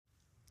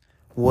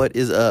What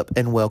is up,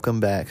 and welcome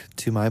back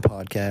to my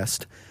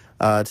podcast.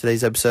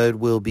 Today's episode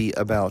will be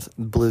about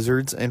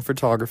blizzards and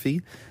photography,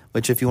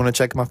 which if you want to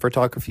check my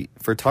photography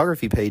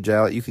page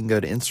out, you can go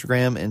to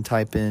Instagram and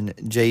type in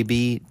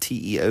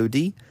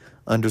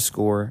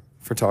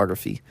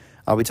JBTEOD_photography.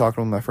 I'll be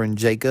talking with my friend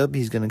Jacob.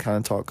 He's going to kind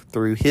of talk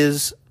through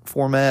his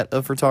format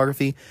of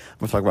photography. I'm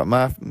going to talk about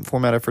my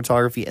format of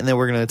photography, and then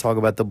we're going to talk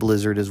about the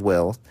blizzard as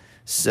well.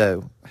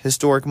 So,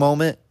 historic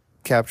moment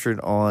captured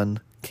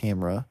on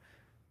camera.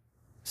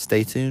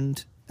 Stay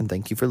tuned, and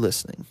thank you for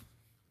listening.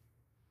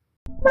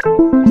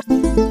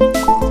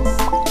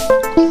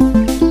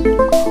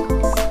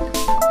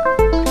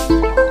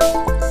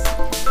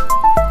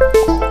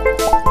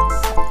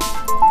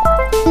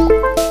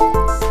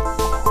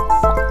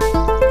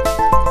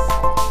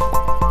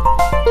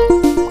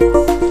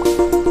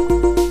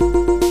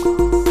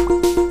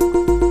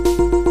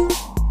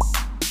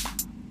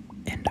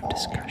 End of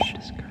discussion.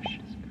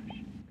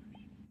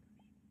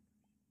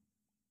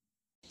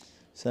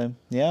 So,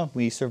 yeah,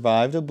 we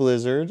survived a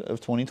blizzard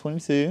of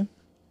 2022.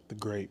 The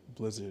great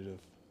blizzard of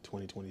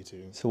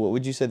 2022. So what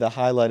would you say the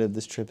highlight of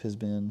this trip has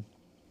been?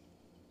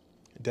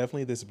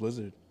 Definitely this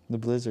blizzard. The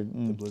blizzard.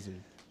 The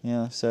blizzard.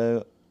 Yeah,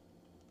 so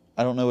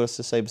I don't know what else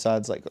to say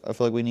besides, I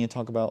feel like we need to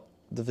talk about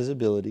the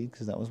visibility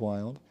because that was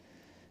wild.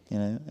 You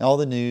know, all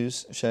the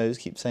news shows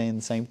keep saying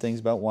the same things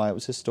about why it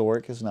was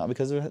historic. It's not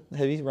because of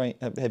heavy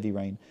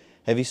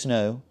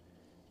snow.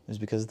 It was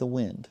because of the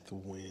wind. The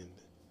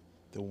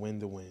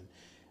wind.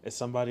 As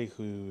somebody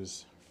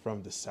who's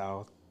from the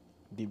South,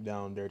 deep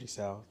down dirty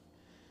South,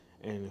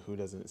 and who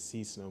doesn't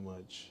see snow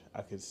much,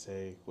 I could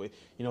say,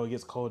 it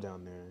gets cold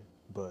down there,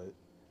 but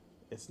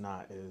it's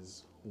not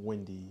as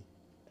windy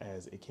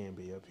as it can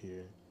be up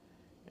here.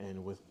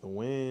 And with the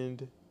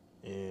wind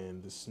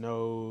and the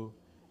snow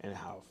and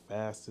how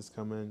fast it's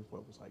coming,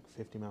 what was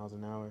 50 miles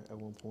an hour at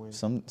one point?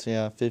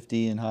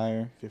 50 and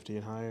higher. 50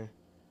 and higher.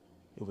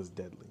 It was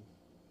deadly.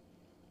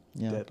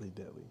 Yeah. Deadly.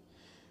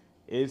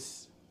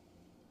 It's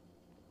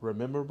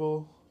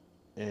memorable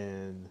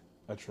in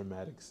a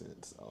traumatic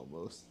sense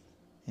almost.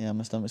 Yeah,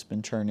 my stomach's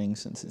been churning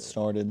since it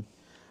started.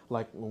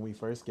 Like when we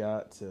first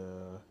got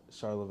to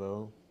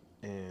Charlottesville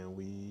and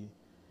we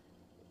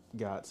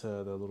got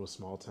to the little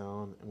small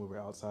town and we were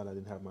outside, I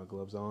didn't have my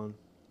gloves on.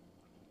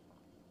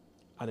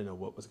 I didn't know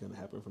what was going to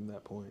happen from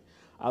that point.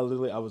 I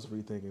was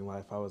rethinking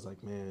life. I was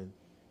like, man,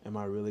 am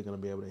I really going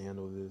to be able to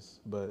handle this?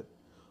 But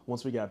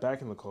once we got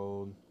back in the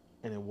cold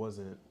and it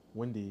wasn't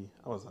windy,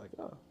 I was like,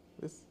 oh,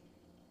 this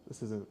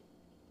isn't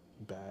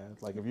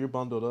bad. Like, if you're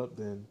bundled up,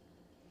 then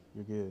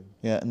you're good.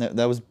 Yeah, and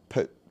that was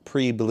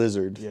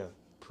pre-blizzard. Yeah,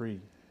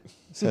 pre.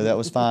 So that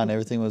was fine.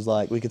 Everything was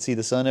we could see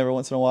the sun every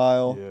once in a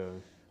while. Yeah.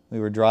 We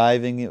were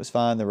driving. It was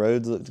fine. The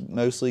roads looked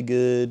mostly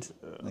good.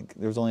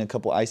 There was only a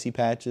couple icy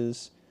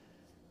patches.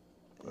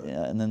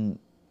 Yeah, and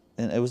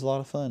it was a lot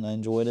of fun. I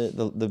enjoyed it.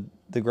 The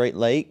Great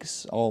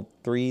Lakes, all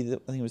three, I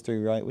think it was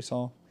three, right, we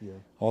saw? Yeah.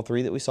 All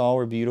three that we saw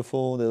were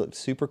beautiful. They looked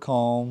super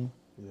calm.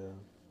 Yeah.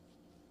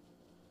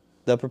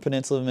 The Upper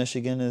Peninsula of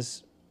Michigan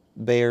is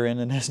barren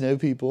and has no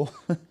people.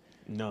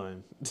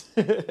 None.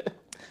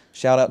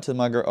 Shout out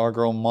to our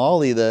girl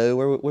Molly,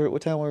 though.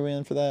 What town were we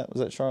in for that?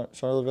 Was that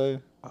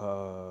Charlottesville?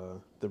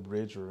 The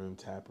Bridge Room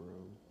Tap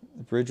Room.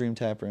 The Bridge Room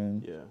Tap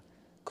Room. Yeah.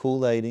 Cool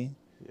lady.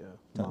 Yeah.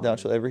 Don't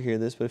doubt she'll ever hear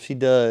this, but if she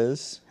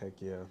does. Heck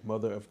yeah.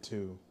 Mother of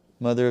two.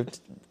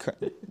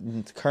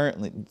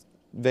 Currently,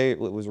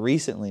 was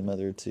recently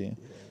mother of two. Yeah.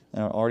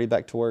 And already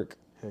back to work.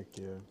 Heck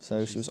yeah.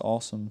 So she was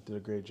awesome. Did a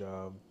great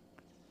job.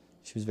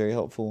 She was very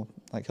helpful,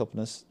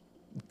 helping us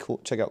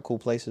check out cool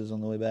places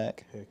on the way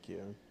back. Heck yeah.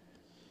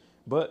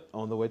 But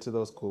on the way to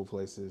those cool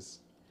places,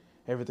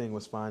 everything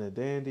was fine and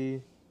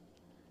dandy.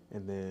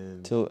 And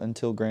then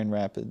until Grand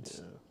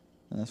Rapids. Yeah.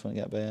 And that's when it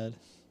got bad.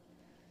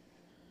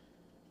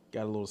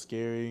 Got a little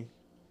scary.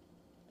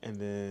 And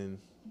then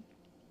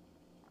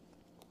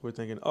we're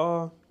thinking,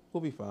 oh,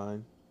 we'll be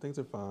fine. Things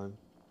are fine.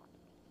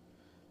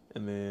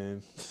 And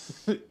then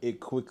it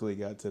quickly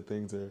got to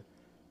things are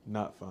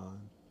not fine.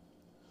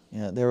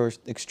 Yeah, there were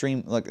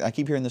extreme, I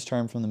keep hearing this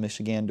term from the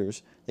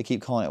Michiganders. They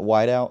keep calling it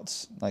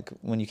whiteouts,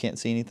 when you can't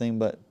see anything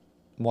but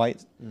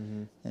white.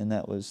 Mm-hmm. And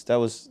that was, I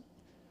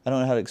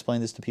don't know how to explain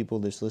this to people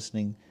that's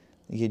listening.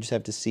 You just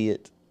have to see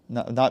it,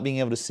 not being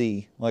able to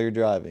see while you're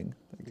driving.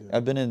 Yeah.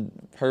 I've been in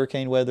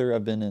hurricane weather.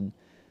 I've been in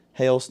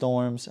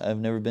hailstorms. I've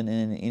never been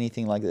in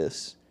anything like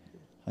this.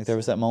 There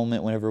was that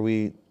moment whenever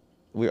I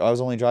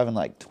was only driving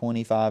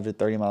 25 to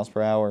 30 miles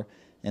per hour,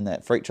 and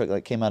that freight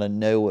truck came out of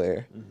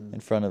nowhere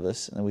in front of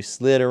us, and we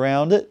slid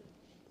around it,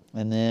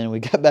 and then we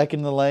got back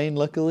in the lane.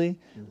 Luckily,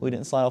 we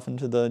didn't slide off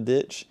into the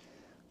ditch.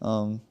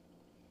 But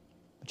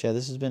yeah,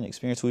 this has been an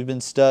experience. We've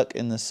been stuck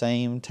in the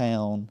same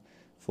town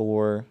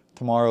for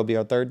tomorrow will be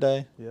our third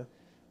day. Yeah.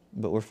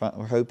 But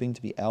we're hoping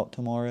to be out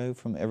tomorrow.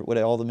 From what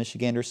all the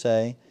Michiganders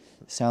say,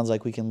 it sounds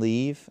like we can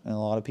leave, and a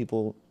lot of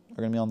people are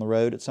going to be on the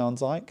road. It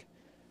sounds like.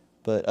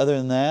 But other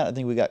than that, I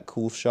think we got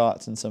cool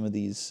shots in some of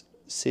these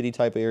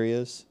city-type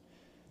areas.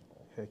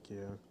 Heck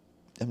yeah.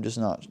 I'm just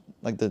not,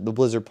 like, the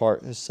blizzard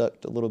part has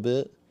sucked a little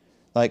bit.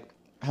 Like,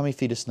 how many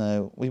feet of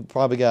snow? We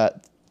probably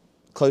got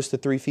close to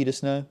 3 feet of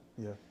snow.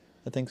 Yeah.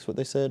 I think is what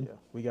they said. Yeah.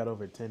 We got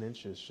over 10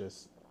 inches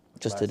just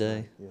last Today.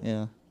 night. Yeah.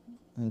 Yeah.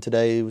 And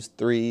today was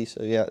 3.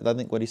 So yeah, I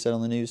think what he said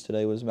on the news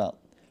today was about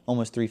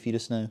almost 3 feet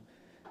of snow.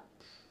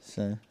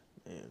 So.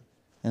 Man.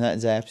 And that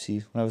zaps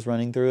you. When I was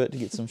running through it to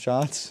get some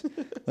shots,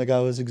 like I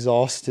was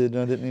exhausted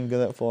and I didn't even go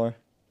that far.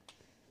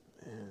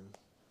 Man.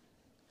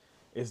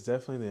 It's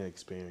definitely the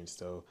experience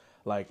though.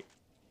 Like,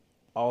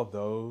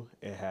 although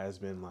it has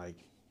been like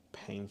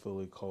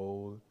painfully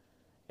cold,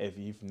 if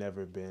you've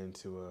never been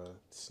to a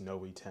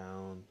snowy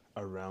town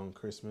around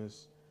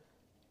Christmas,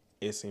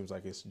 it seems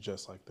like it's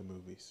just like the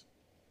movies.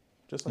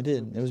 Just It like the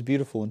did. movies. It was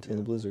beautiful until the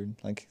Yeah. blizzard.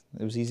 Like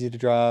it was easy to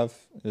drive.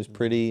 It was Mhm.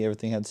 pretty.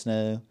 Everything had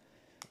snow.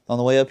 On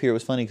the way up here, it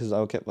was funny because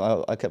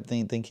I kept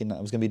thinking I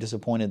was gonna be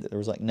disappointed that there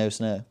was like no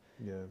snow,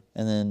 Yeah.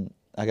 and then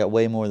I got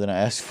way more than I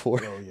asked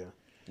for. Oh yeah.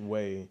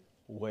 Way,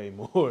 way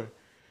more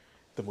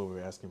than what we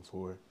were asking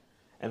for.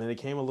 And then it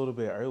came a little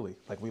bit early.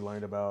 Like we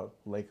learned about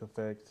lake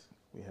effect.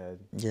 Yeah,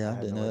 I I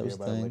had didn't no know that idea was a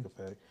about a lake thing.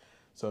 effect.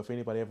 So if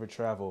anybody ever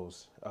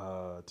travels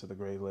to the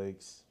Great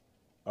Lakes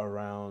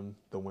around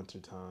the winter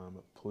time,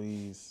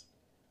 please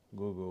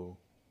Google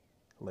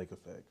lake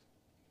effect.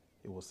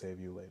 It will save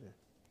you later.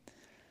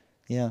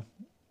 Yeah,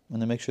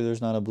 and then make sure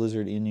there's not a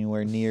blizzard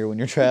anywhere near when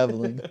you're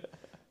traveling.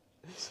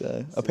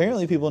 So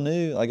apparently Seriously. people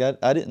knew. Like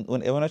I didn't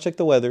when I checked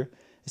the weather,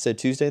 it said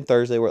Tuesday and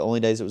Thursday were the only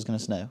days it was going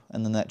to snow,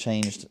 and then that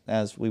changed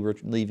as we were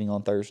leaving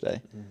on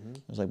Thursday. Mm-hmm.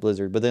 It was like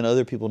blizzard, but then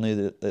other people knew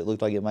that it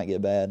looked like it might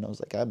get bad, and I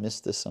was like, I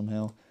missed this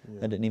somehow. Yeah.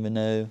 I didn't even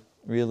know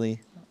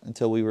really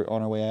until we were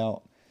on our way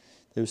out.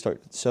 It was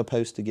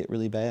supposed to get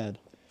really bad.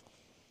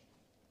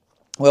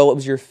 Well, what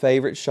was your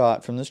favorite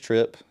shot from this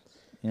trip?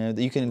 You know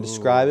that you can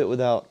describe Ooh. it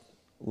without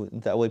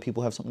that way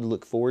people have something to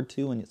look forward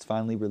to when it's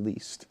finally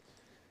released.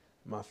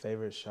 My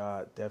favorite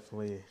shot,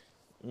 definitely.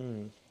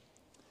 Mm,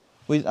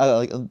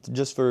 Like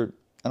just for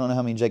I don't know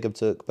how many Jacob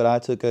took, but I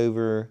took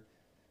over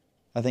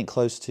I think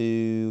close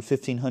to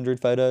 1,500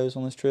 photos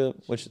on this trip,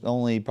 which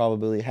only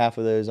probably half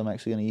of those I'm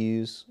actually going to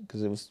use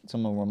because it was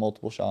some of them were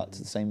multiple shots,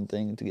 the same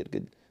thing to get a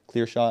good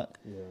clear shot,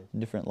 yeah.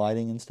 different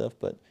lighting and stuff.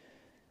 But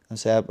I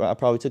say I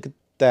probably took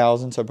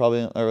 1,000, so I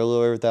probably or a little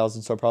over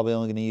 1,000, so I'm probably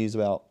only going to use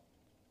about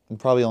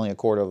probably only a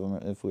quarter of them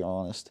if we're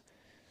honest.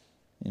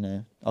 You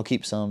know, I'll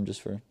keep some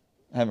just for.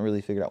 I haven't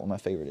really figured out what my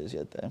favorite is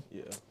yet though.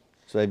 Yeah.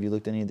 So have you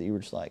looked at any that you were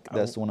just like,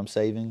 that's the one I'm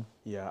saving?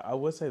 Yeah, I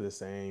would say the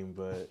same,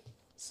 but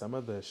some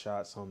of the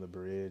shots on the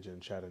bridge in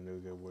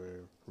Chattanooga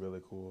were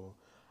really cool.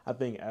 I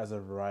think as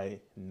of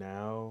right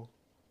now,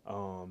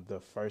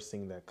 the first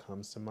thing that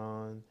comes to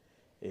mind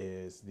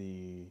is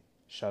the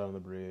shot on the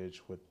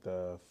bridge with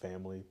the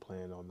family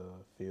playing on the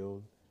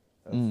field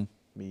of Mm.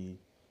 me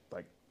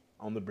like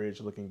on the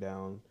bridge looking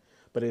down.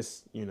 But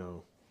it's,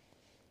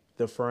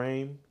 the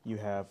frame, you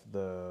have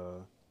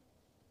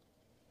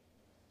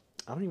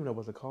I don't even know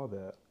what to call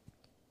that.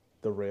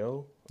 The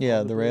rail? Yeah,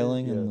 on the bridge?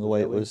 railing Yeah, and the the way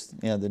it railing. was,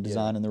 the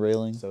design Yeah. and the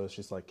railing. So it's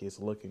just like it's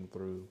looking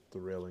through the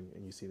railing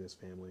and you see this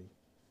family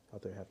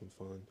out there having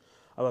fun.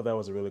 I thought that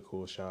was a really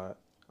cool shot.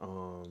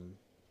 I'm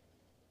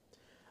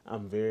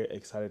very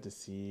excited to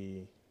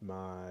see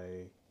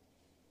my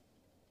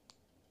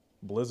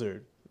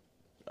Blizzard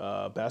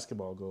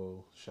basketball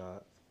goal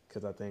shot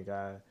because I think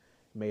I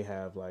may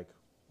have like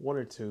one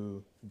or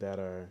two that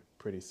are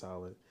pretty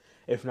solid.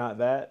 If not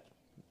that,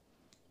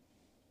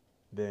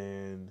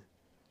 then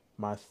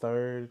my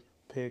third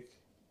pick,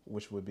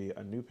 which would be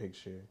a new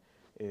picture,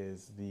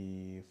 is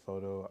the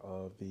photo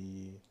of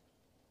the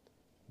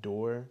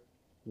door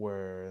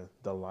where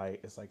the light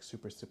is like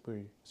super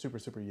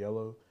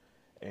yellow,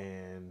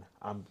 and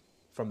I'm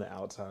from the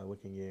outside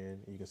looking in.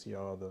 You can see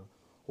all the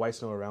white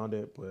snow around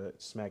it,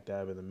 but smack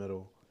dab in the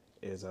middle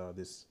is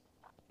this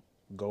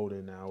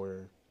golden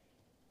hour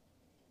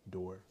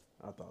door.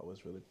 I thought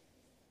was really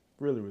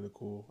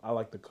cool. I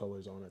like the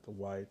colors on it: the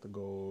white, the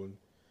gold,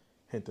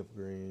 hint of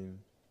green.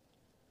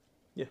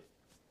 Yeah.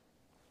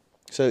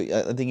 So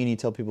I think you need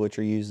to tell people what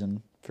you're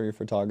using for your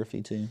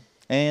photography too.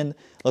 And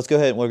let's go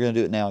ahead. We're going to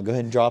do it now. Go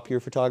ahead and drop your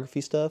photography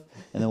stuff,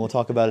 and then we'll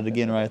talk about it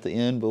again right at the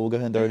end. But we'll go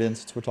ahead and throw it in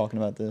since we're talking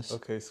about this.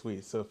 Okay,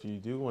 sweet. So if you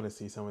do want to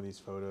see some of these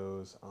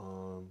photos,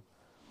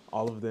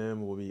 all of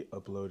them will be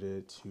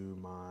uploaded to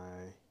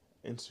my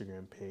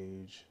Instagram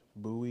page,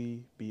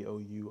 Bouie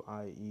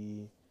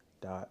BOUIE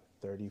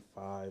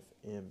 .35mm.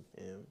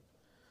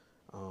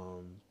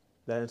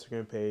 That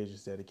Instagram page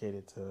is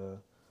dedicated to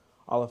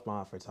all of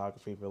my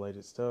photography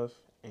related stuff,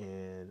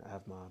 and I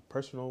have my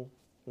personal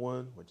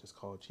one, which is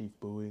called Chief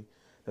Bouie.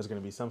 There's going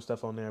to be some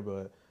stuff on there,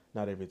 but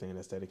not everything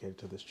that's dedicated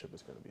to this trip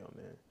is going to be on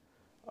there.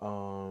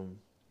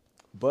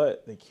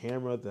 But the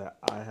camera that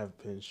I have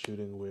been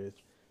shooting with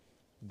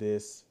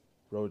this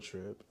road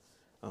trip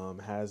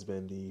has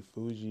been the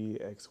Fuji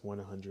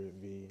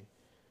X100V.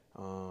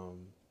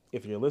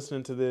 If you're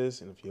listening to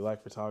this and if you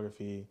like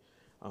photography,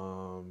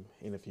 and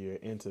if you're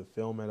into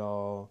film at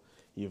all,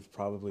 you've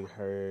probably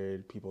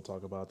heard people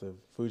talk about the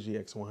Fuji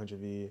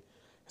X100V.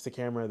 It's a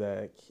camera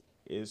that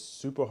is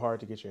super hard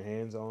to get your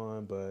hands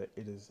on, but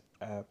it is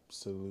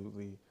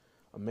absolutely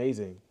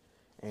amazing.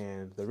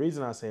 And the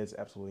reason I say it's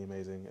absolutely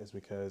amazing is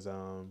because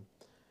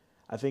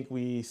I think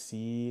we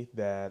see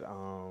that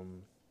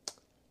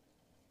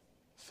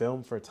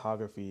film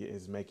photography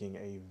is making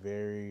a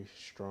very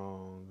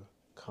strong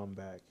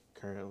comeback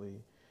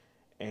currently.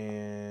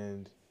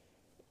 And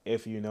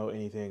if you know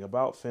anything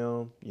about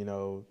film, you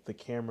know, the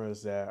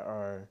cameras that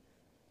are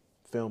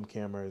film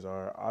cameras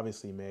are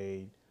obviously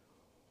made,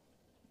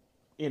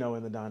 you know,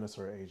 in the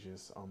dinosaur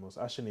ages almost.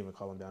 I shouldn't even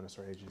call them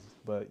dinosaur ages,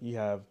 but you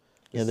have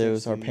the Yeah, there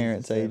was our 60s, the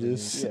parents' 70s.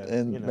 ages Yeah, you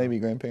and know, maybe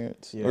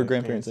grandparents or yeah,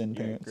 grandparents parents, and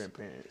your parents.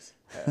 grandparents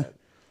had.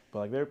 But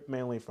like they're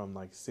mainly from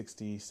like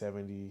 60,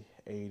 70,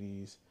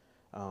 80s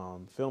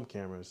film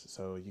cameras.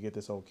 So you get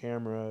this old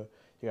camera,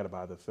 you got to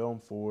buy the film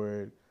for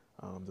it.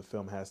 The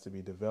film has to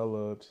be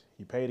developed.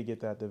 You pay to get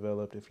that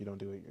developed if you don't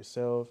do it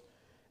yourself.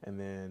 And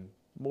then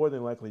more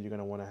than likely, you're going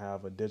to want to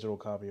have a digital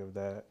copy of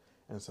that.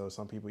 And so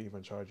some people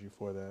even charge you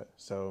for that.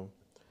 So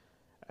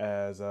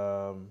as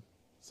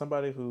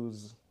somebody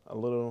who's a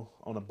little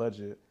on a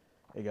budget,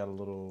 it got a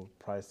little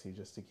pricey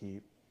just to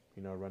keep,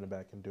 you know, running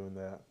back and doing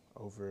that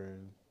over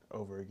and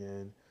over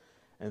again.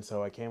 And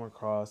so I came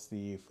across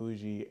the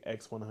Fuji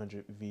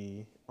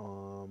X100V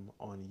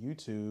on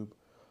YouTube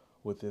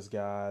with this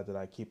guy that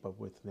I keep up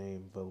with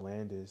named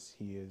Valandis.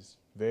 He is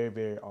very,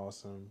 very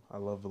awesome. I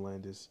love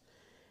Valandis.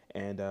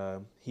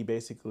 And he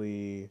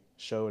basically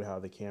showed how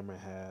the camera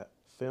had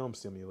film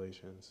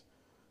simulations.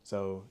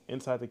 So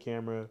inside the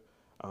camera,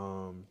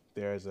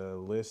 there's a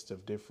list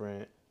of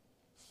different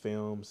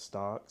film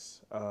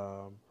stocks,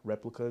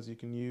 replicas you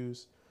can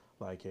use,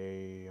 like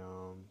I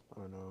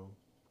don't know,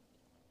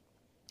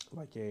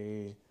 like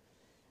a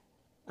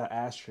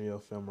Astria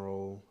film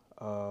roll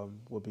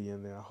will be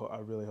in there. I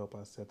really hope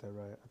I said that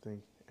right. I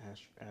think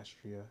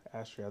Astria.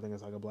 I think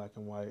it's like a black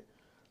and white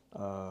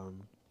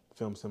um,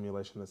 film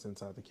simulation that's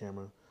inside the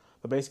camera.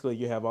 But basically,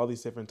 you have all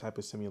these different type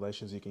of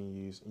simulations you can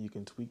use, and you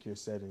can tweak your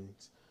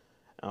settings.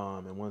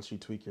 And once you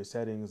tweak your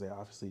settings, they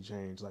obviously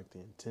change like the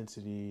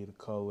intensity, the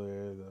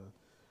color,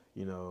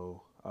 you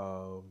know,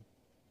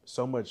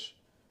 so much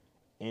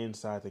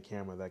inside the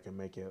camera that can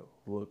make it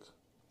look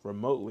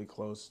remotely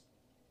close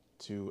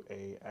to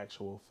a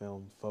actual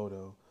film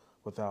photo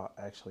without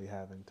actually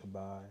having to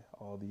buy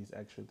all these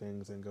extra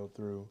things and go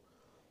through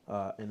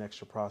an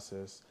extra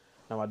process.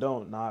 Now, I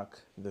don't knock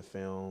the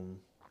film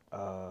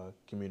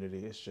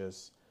community. It's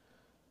just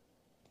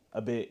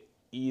a bit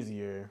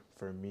easier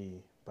for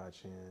me by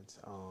chance.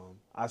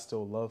 I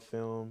still love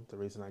film. The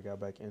reason I got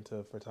back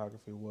into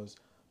photography was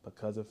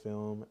because of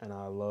film, and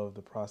I love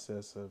the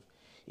process of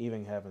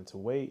even having to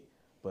wait.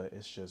 But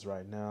it's just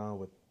right now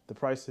with the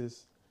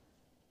prices,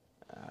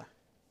 uh,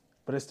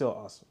 but it's still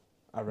awesome.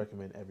 I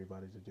recommend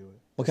everybody to do it.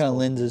 What kind of Disposable.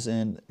 lenses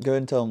and go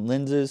ahead and tell them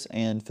lenses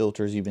and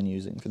filters you've been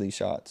using for these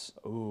shots.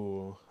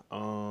 Ooh,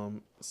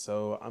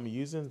 so I'm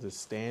using the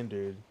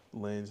standard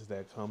lens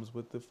that comes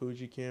with the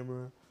Fuji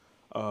camera.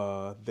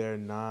 They're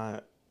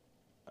not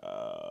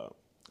uh,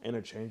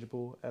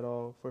 interchangeable at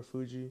all for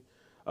Fuji.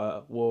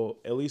 Well,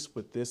 at least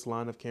with this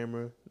line of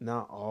camera,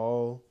 not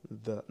all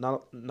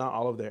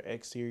of their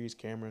X series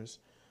cameras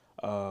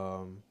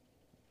um,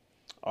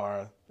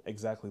 are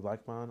exactly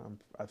like mine.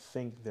 I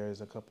think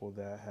there's a couple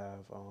that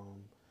have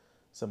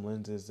some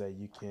lenses that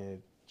you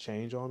can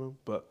change on them,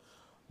 but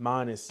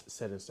mine is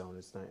set in stone.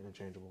 It's not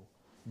interchangeable.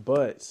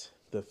 But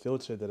the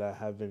filter that I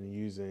have been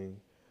using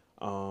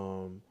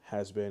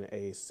has been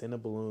a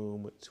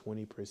Cinebloom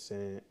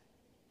 20%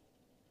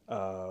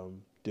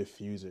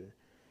 diffuser.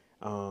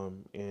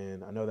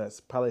 And I know that's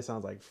probably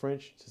sounds like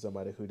French to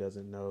somebody who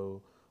doesn't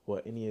know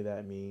what any of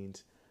that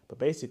means. But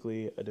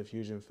basically, a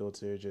diffusion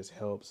filter just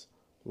helps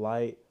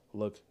light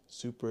look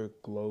super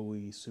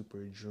glowy,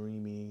 super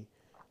dreamy,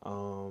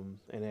 and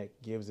it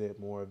gives it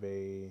more of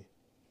a,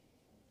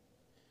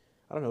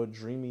 I don't know,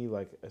 dreamy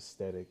like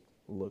aesthetic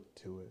look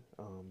to it.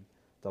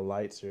 The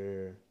lights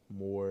are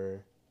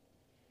more,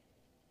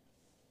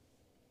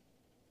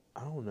 I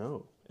don't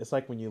know. It's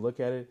like when you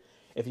look at it,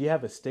 if you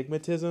have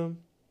astigmatism,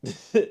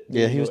 then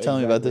Yeah, you he know was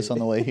telling me about this exactly. on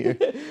the way here.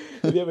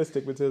 If you have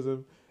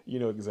astigmatism, you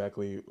know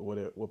exactly what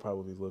it will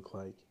probably look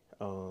like.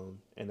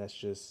 And that's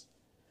just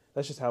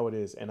how it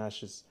is, and that's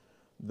just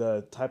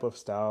the type of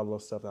style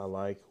of stuff I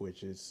like,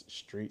 which is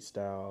street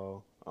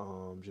style.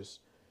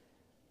 Just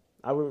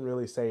I wouldn't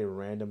really say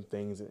random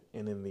things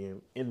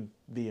in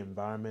the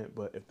environment,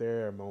 but if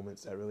there are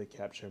moments that really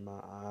capture my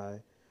eye,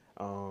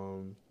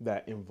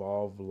 that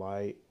involve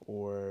light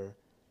or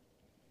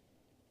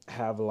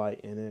have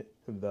light in it,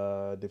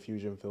 the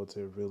diffusion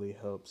filter really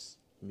helps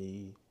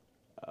me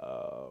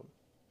uh,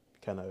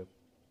 kind of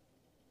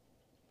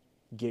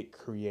get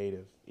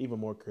creative, even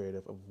more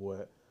creative of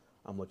what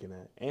I'm looking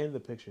at, and the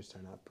pictures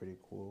turn out pretty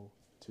cool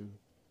too.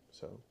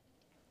 So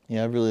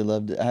Yeah, I really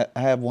loved it.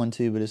 I have one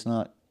too, but it's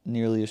not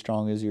nearly as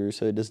strong as yours,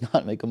 so it does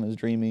not make them as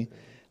dreamy. yeah,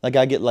 Like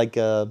I get like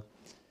you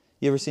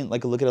ever seen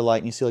like a look at a light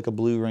and you see like a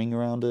blue ring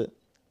around it?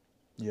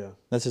 yeah,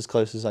 That's as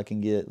close as I can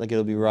get. Like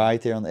it'll be mm-hmm.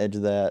 right there on the edge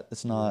of that.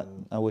 It's not.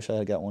 Yeah, I wish I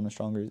had got one as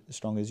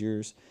strong as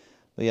yours.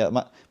 But yeah,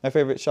 my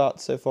favorite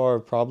shots so far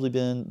have probably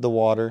been the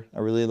water. I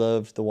really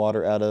loved the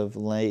water out of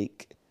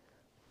Lake.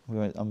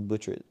 I'm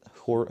butchering it.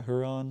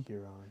 Huron.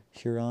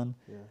 Huron.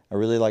 Yeah. I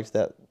really liked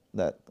that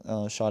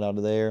shot out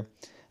of there.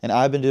 And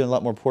I've been doing a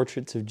lot more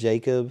portraits of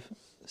Jacob.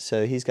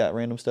 So he's got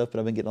random stuff, but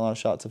I've been getting a lot of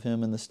shots of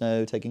him in the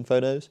snow taking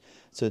photos.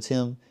 So it's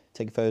him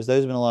taking photos.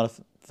 Those have been a lot of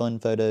fun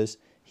photos.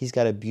 He's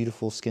got a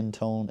beautiful skin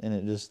tone, and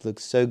it just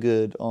looks so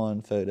good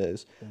on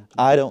photos.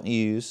 I don't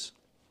use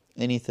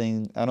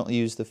anything. I don't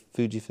use the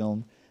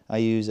Fujifilm. I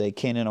use a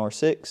Canon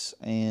R6,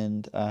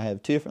 and I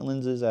have two different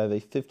lenses. I have a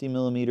 50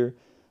 millimeter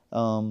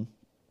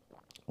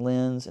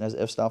lens, and has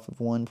an f-stop of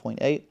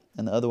 1.8,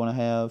 and the other one I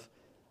have,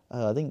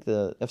 I think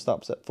the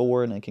f-stop's at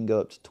 4, and it can go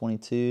up to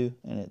 22,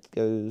 and it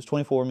goes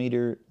 24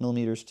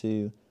 millimeters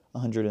to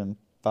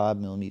 105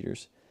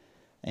 millimeters.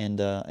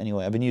 And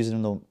anyway, I've been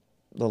using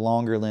the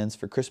longer lens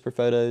for crisper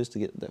photos to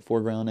get that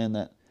foreground and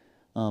that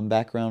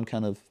background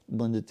kind of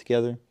blended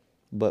together.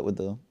 But with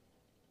the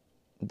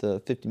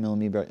 50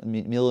 millimeter,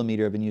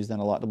 I've been using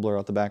that a lot to blur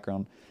out the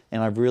background.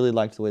 And I've really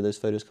liked the way those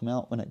photos come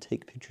out when I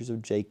take pictures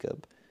of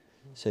Jacob.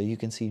 So you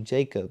can see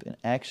Jacob in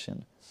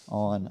action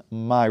on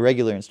my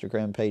regular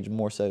Instagram page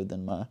more so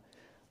than my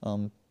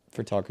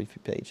photography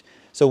page.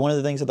 So one of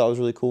the things I thought was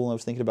really cool, and I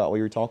was thinking about while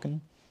you were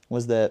talking,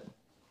 was that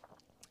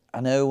I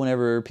know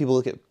whenever people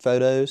look at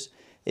photos,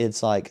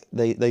 it's like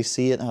they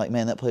see it and they're like,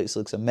 man, that place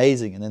looks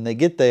amazing. And then they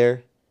get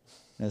there,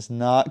 and it's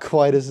not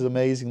quite as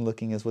amazing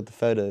looking as what the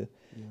photo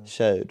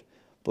showed.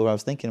 But what I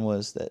was thinking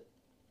was that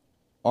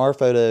our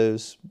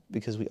photos,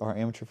 because we are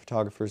amateur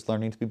photographers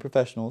learning to be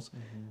professionals,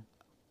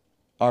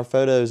 our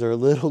photos are a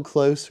little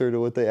closer to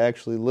what they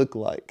actually look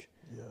like.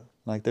 Yeah.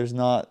 Like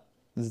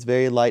it's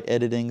very light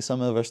editing.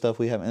 Some of our stuff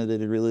we haven't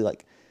edited really.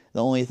 Like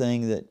the only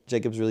thing that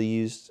Jacob's really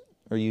used,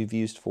 or you've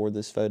used for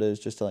this photo, is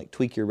just to like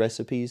tweak your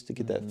recipes to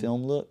get that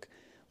film look.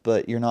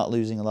 But you're not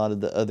losing a lot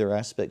of the other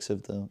aspects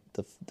of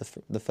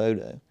the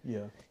photo.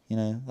 Yeah. You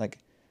know, like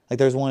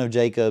there's one of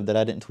Jacob that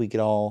I didn't tweak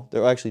at all.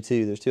 There are actually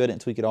two. There's two I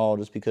didn't tweak at all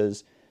just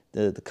because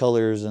the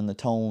colors and the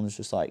tones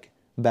just like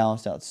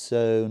balanced out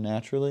so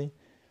naturally.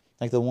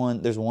 Like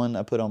there's one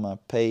I put on my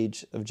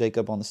page of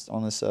Jacob on this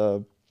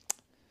I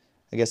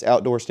guess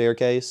outdoor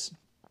staircase,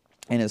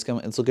 and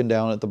it's looking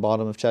down at the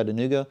bottom of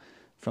Chattanooga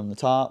from the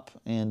top,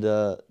 and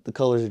the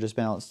colors are just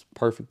balanced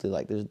perfectly.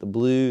 Like there's the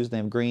blues, they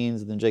have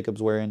greens, and then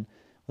Jacob's wearing,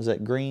 was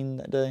that green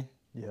that day?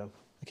 Yeah.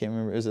 I can't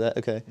remember. Is it that?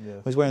 Okay. Yeah.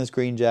 He's wearing this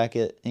green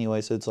jacket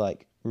anyway, so it's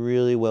like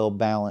really well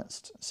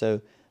balanced. So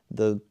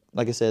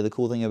like I said, the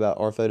cool thing about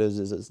our photos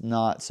is it's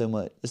not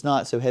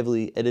so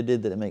heavily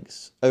edited that it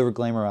makes over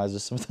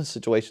glamorizes some of the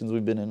situations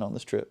we've been in on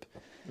this trip.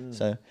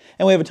 So,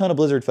 and we have a ton of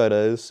blizzard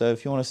photos. So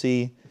if you want to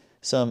see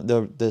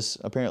this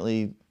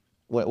apparently,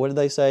 what did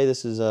they say?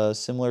 This is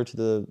similar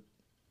to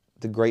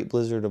the Great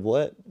Blizzard of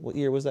what? What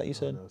year was that you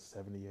said? I don't know,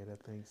 78, I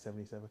think,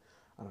 77.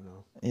 I don't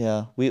know.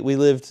 Yeah, we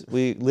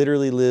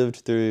literally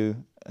lived through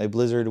a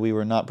blizzard we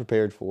were not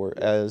prepared for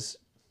as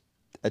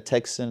a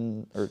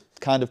Texan, or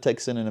kind of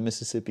Texan and a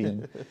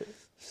Mississippian.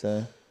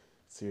 So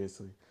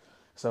seriously.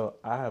 So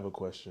I have a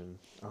question.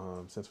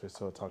 Since we're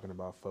still talking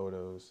about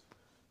photos,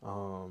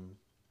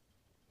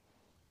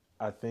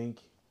 I think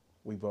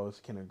we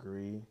both can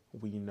agree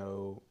we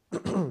know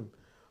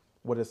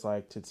what it's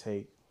like to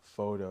take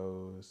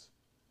photos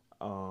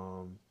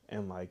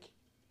in like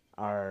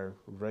our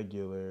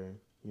regular,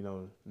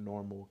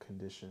 normal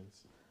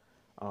conditions.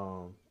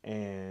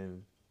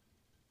 And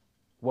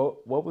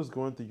what was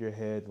going through your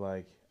head,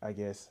 like, I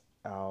guess,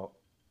 out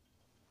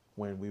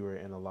when we were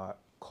in a lot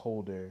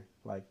colder,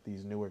 like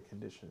these newer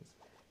conditions?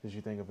 Did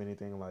you think of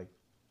anything like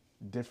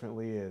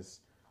differently as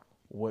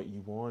what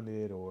you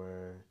wanted,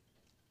 or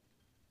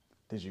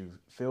did you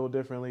feel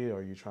differently,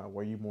 or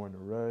were you more in a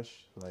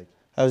rush? Like,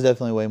 I was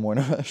definitely way more in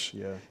a rush.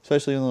 Yeah.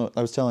 Especially when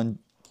I was telling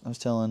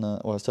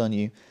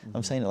you,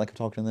 I'm saying it like I'm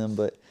talking to them,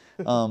 but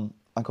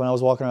like when I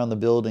was walking around the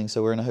building,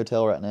 so we're in a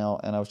hotel right now,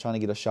 and I was trying to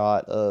get a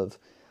shot of,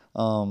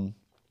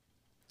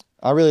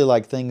 I really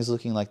like things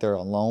looking like they're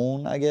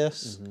alone, I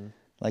guess.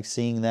 Like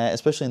seeing that,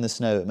 especially in the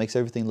snow, it makes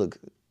everything look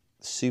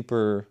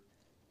super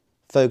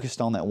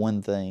focused on that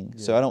one thing.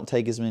 Yeah. So I don't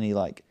take as many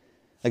like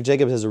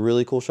Jacob has a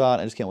really cool shot.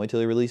 I just can't wait till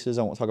he releases.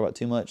 I won't talk about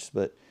too much,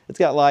 but it's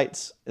got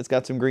lights, it's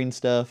got some green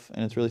stuff,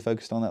 and it's really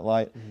focused on that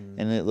light,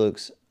 and it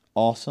looks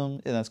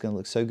awesome, and that's going to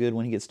look so good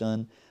when he gets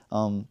done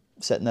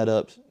setting that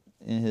up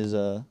in his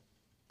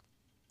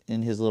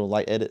little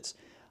light edits.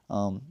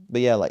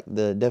 But yeah, like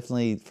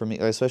definitely for me,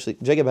 especially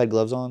Jacob had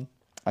gloves on.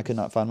 I could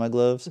not find my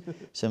gloves,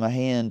 so my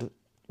hand,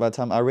 by the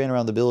time I ran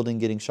around the building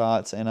getting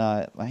shots, and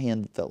my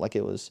hand felt like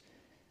it was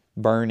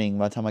burning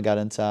by the time I got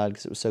inside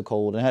because it was so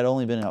cold, and I had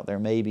only been out there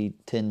maybe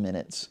 10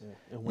 minutes.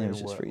 Yeah. And it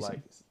was just freezing.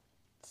 Like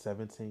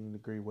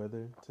 17-degree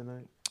weather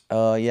tonight?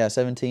 Yeah,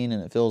 17,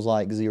 and it feels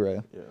like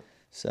 0. Yeah.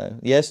 So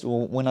yes,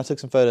 when I took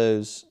some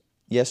photos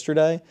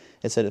yesterday,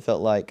 it said it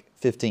felt like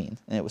 15,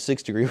 and it was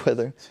 6-degree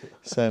weather.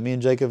 So me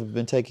and Jacob have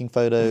been taking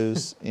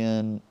photos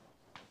in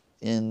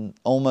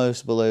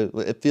almost below,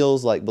 it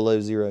feels like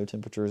below 0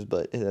 temperatures,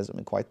 but it hasn't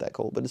been quite that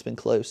cold, but it's been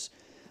close.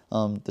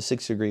 The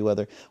 6-degree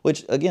weather,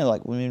 which again,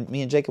 like when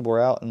me and Jacob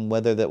were out in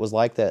weather that was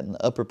like that in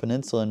the Upper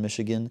Peninsula in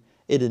Michigan,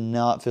 It did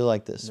not feel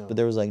like this, No. but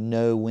there was like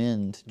no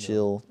wind No.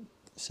 chill.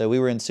 So we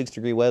were in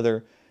 6-degree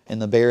weather in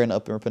the barren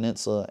Upper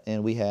Peninsula,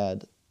 and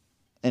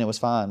it was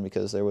fine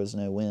because there was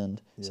no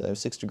wind. Yeah. So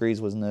 6 degrees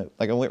was no,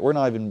 like, we're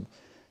not even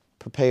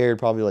prepared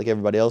probably like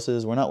everybody else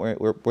is. We're not wearing,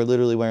 we're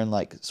literally wearing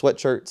like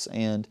sweatshirts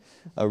and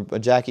a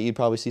jacket you'd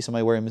probably see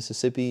somebody wearing in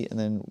Mississippi, and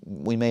then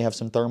we may have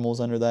some thermals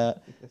under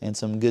that and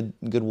some good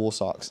wool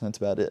socks, and that's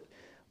about it.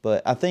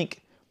 But I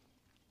think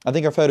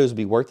our photos would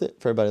be worth it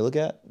for everybody to look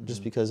at,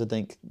 just because I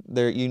think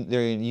they're a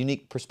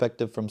unique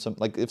perspective from some,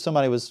 like if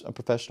somebody was a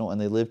professional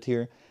and they lived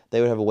here, they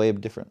would have a way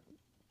of different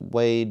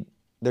way.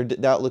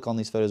 The outlook on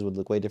these photos would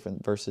look way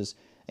different versus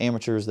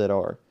amateurs that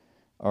are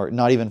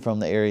not even from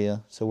the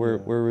area. So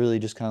we're really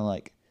just kind of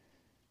like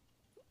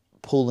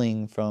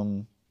pulling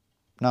from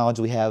knowledge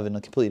we have in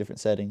a completely different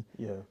setting.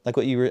 Yeah. Like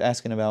what you were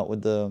asking about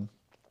with the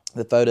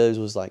photos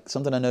was like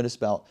something I noticed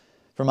about,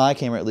 for my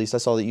camera at least. I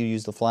saw that you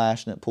used the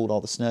flash and it pulled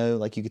all the snow,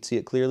 like you could see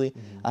it clearly.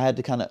 I had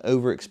to kind of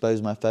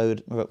overexpose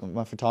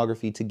my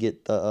photography to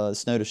get the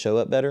snow to show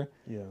up better.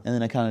 Yeah. And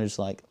then I kind of just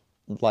like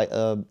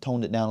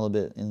toned it down a little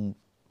bit in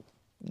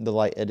the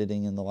light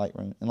editing in the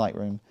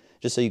Lightroom,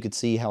 just so you could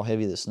see how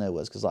heavy the snow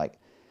was. Because like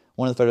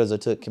one of the photos I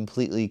took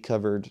completely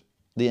covered,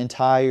 the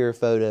entire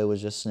photo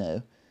was just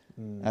snow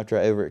after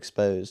I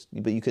overexposed.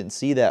 But you couldn't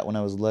see that when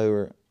I was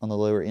on the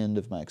lower end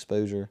of my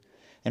exposure.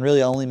 And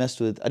really I only messed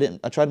with,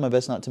 I tried my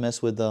best not to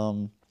mess with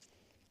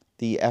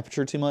the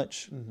aperture too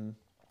much.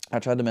 I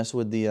tried to mess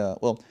with the,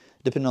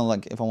 depending on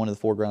like if I wanted the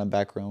foreground and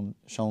background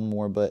shown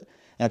more, and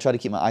I tried to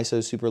keep my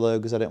ISO super low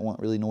because I didn't want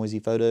really noisy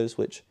photos,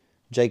 which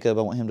Jacob,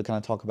 I want him to kind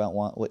of talk about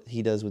what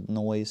he does with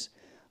noise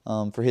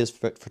for his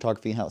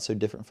photography and how it's so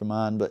different from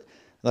mine. But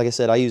like I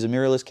said, I use a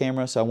mirrorless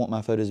camera, so I want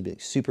my photos to be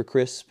like super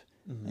crisp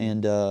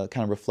and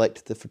kind of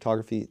reflect the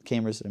photography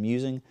cameras that I'm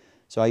using.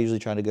 So I usually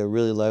try to go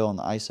really low on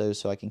the ISO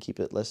so I can keep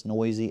it less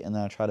noisy, and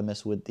then I try to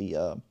mess with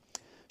the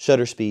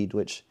shutter speed,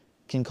 which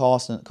can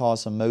cause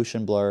some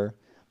motion blur.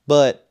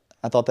 But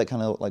I thought that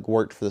kind of like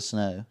worked for the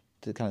snow,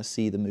 to kind of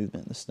see the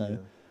movement in the snow.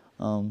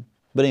 Yeah.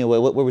 But anyway,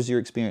 what was your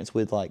experience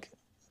with like,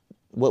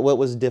 what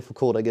was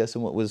difficult, I guess,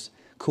 and what was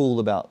cool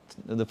about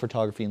the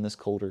photography in this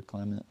colder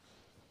climate?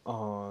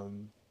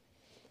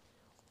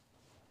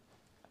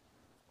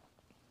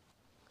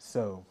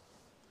 So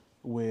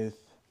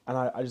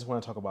I just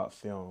want to talk about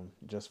film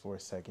just for a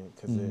second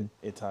because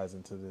it ties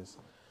into this.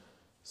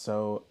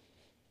 So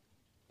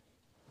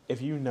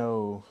if you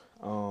know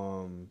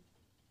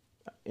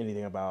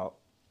anything about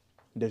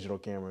digital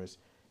cameras,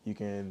 you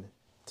can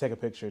take a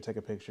picture.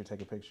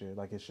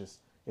 Like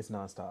it's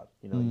nonstop.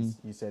 You know,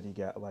 you said you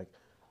got like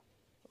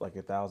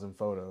 1,000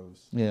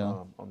 photos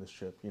on this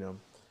trip. You know,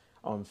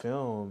 on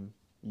film,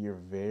 you're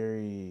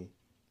very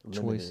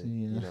limited. Choicy,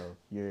 yeah.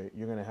 You know,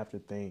 you're gonna have to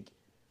think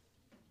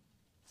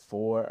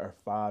 4 or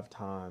 5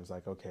 times.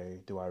 Like, okay,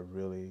 do I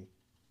really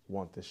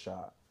want this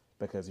shot?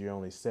 Because you're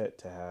only set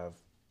to have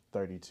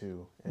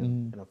 32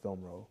 in a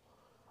film roll.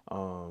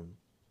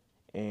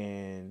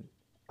 And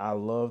I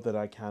love that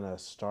I kind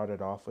of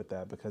started off with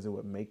that because it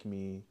would make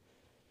me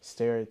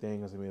stare at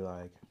things and be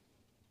like,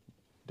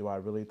 do I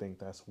really think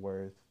that's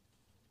worth,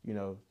 you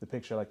know, the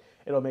picture? Like,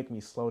 it'll make me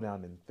slow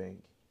down and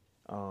think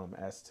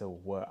as to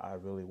what I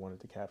really wanted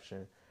to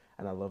capture.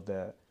 And I love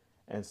that.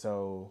 And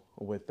so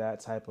with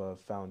that type of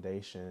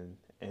foundation,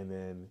 and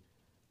then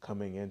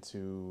coming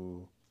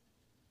into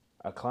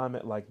a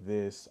climate like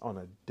this on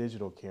a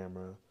digital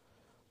camera,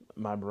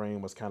 my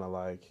brain was kind of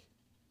like,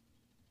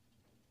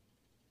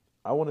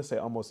 I want to say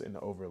almost in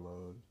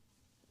overload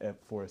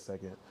for a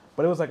second,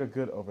 but it was like a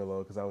good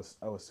overload because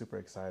I was super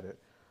excited.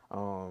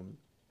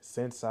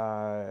 Since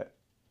I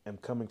am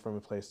coming from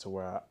a place to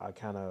where I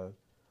kind of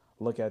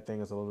look at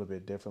things a little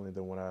bit differently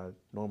than what I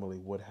normally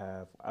would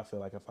have. I feel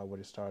like if I would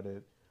have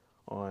started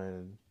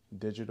on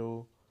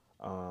digital,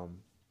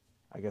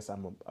 I guess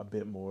I'm a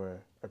bit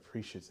more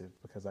appreciative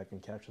because I can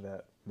capture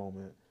that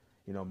moment,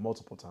 you know,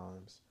 multiple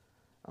times.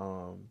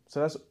 So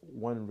that's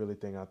one really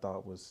thing I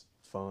thought was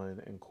fun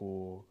and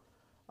cool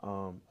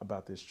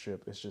about this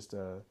trip. It's just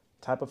a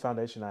type of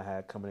foundation I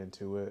had coming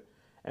into it,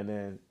 and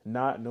then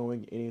not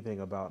knowing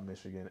anything about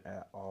Michigan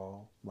at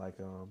all, like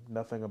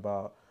nothing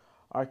about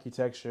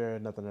architecture,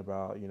 nothing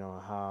about, you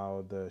know,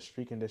 how the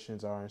street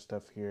conditions are and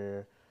stuff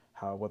here,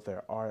 what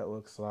their art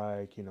looks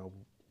like, you know,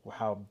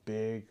 how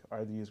big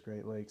are these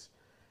Great Lakes.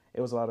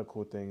 It was a lot of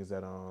cool things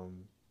that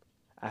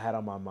I had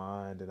on my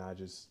mind, and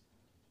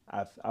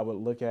I would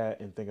look at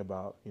and think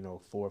about, you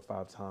know, 4 or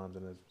 5 times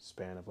in a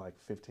span of like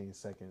 15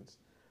 seconds,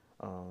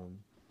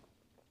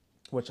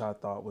 which I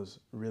thought was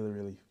really,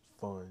 really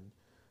fun.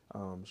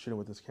 Shooting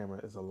with this camera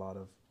is a lot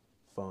of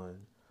fun.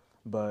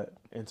 But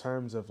in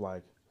terms of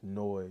like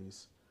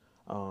noise,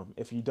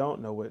 if you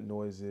don't know what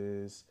noise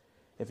is,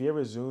 if you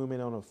ever zoom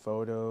in on a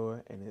photo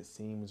and it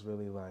seems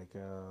really like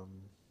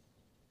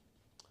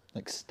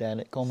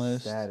static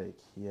almost. Static,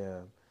 yeah.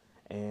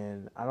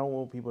 And I don't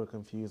want people to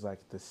confuse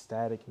like the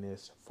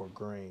staticness for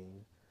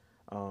grain,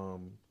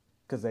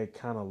 because they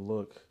kind of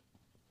look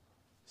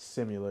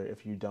similar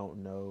if you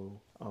don't know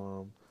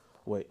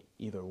what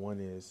either one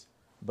is.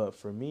 But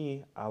for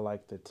me, I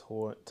like to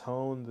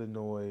tone the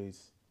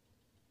noise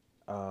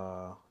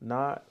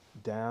not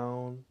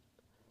down,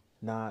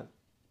 not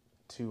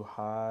too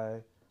high,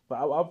 but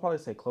I'll probably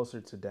say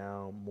closer to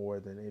down more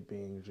than it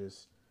being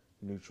just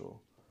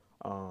neutral.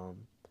 Um,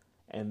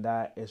 and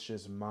that is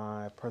just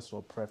my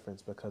personal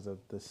preference because of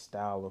the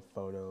style of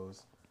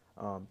photos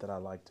that I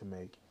like to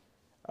make.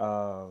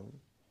 Um,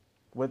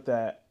 with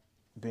that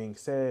being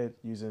said,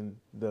 using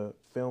the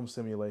film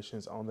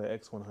simulations on the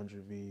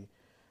X100V,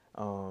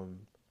 um,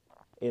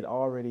 it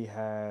already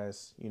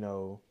has,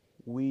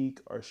 weak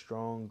or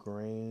strong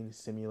grain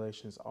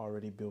simulations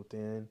already built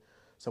in.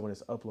 So when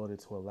it's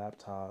uploaded to a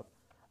laptop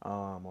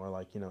or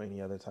like,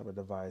 any other type of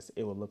device,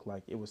 it would look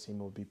like it would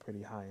seem it would be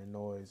pretty high in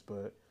noise,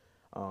 but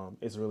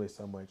it's really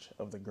so much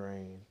of the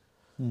grain.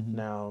 Mm-hmm.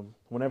 Now,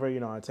 whenever,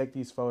 I take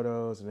these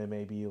photos and they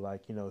may be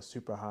like,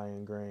 super high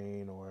in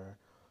grain or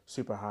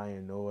super high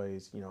in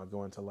noise, I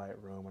go into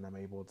Lightroom and I'm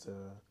able to,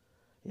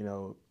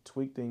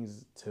 tweak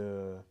things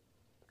to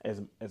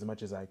as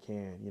much as I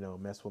can,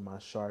 mess with my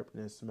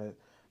sharpness,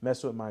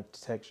 mess with my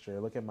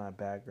texture, look at my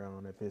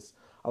background. If it's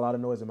a lot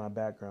of noise in my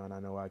background, I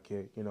know I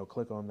could,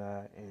 click on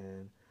that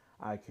and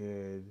I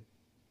could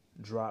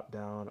drop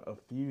down a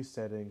few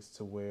settings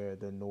to where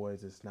the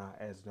noise is not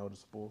as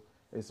noticeable.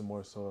 It's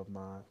more so of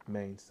my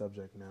main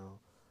subject now.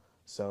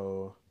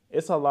 So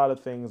it's a lot of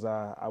things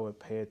I would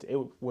pay it. It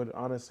would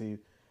honestly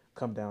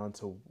come down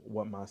to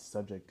what my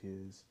subject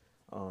is,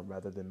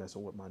 rather than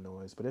messing with my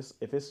noise. But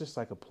if it's just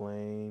like a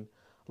plain,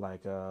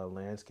 like a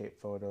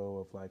landscape photo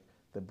of like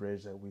the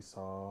bridge that we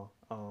saw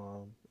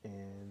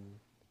in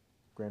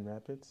Grand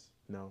Rapids,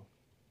 no,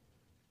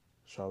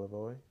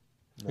 Charlevoix, Are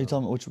you no, talking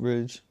about which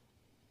bridge?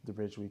 the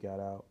bridge we got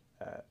out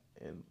at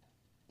in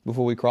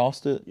Before we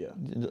crossed it? Yeah.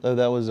 Oh,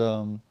 that was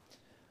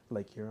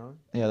Lake Huron.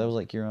 yeah, that was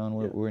like Huron.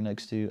 Yeah. We're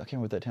next to. I can't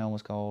remember what that town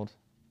was called.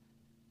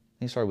 I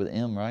think it started with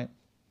M, right?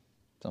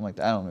 Something like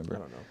that. I don't remember. I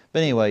don't know.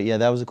 But anyway, yeah,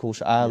 that was a cool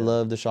shot. I Yeah.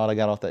 love the shot I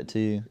got off that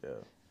too. Yeah.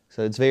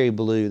 So it's very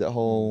blue. That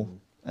whole, Mhm.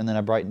 and then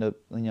I brightened up.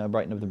 I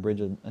brightened up the bridge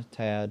a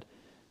tad.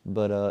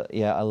 But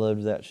yeah, I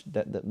loved that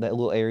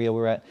little area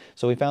we're at.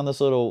 So we found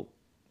this little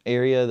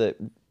area that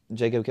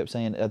Jacob kept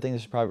saying, I think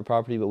this is private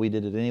property, but we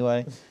did it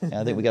anyway. And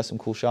I think we got some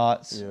cool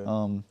shots.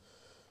 Yeah.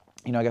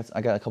 I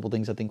got a couple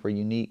things I think were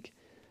unique.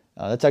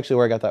 That's actually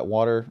where I got that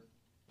water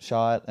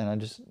shot, and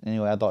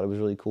I thought it was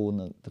really cool,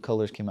 and the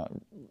colors came out.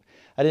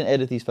 I didn't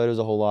edit these photos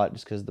a whole lot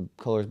just because the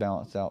colors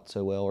balanced out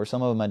so well, or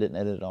some of them I didn't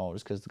edit at all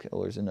just because the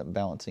colors ended up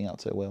balancing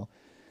out so well.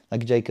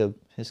 Like Jacob,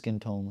 his skin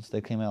tones,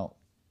 they came out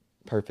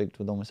perfect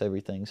with almost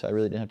everything, so I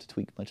really didn't have to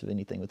tweak much of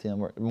anything with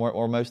him,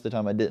 or most of the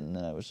time I didn't,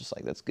 and I was just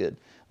like, that's good.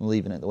 I'm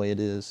leaving it the way it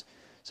is.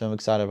 So I'm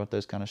excited about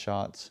those kind of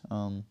shots.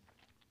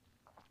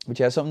 But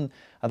yeah, something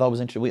I thought was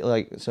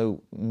interesting.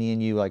 So me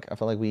and you, I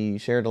felt like we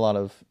shared a lot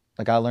of,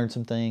 I learned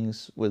some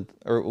things with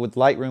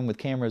Lightroom, with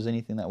cameras,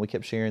 anything that we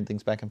kept sharing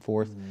things back and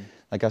forth. Mhm.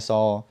 Like I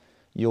saw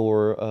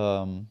your,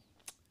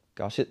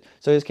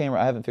 so his camera,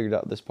 I haven't figured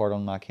out this part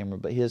on my camera,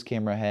 but his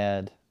camera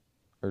had,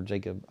 or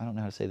Jacob, I don't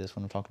know how to say this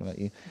when I'm talking about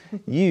you.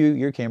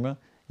 Your camera,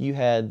 you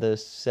had the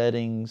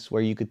settings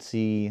where you could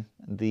see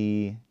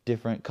the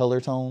different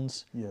color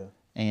tones. Yeah.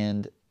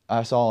 And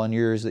I saw on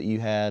yours that you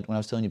had, when I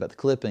was telling you about the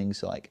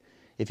clippings, like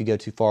if you go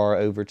too far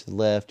over to the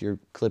left, you're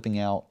clipping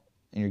out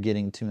and you're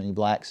getting too many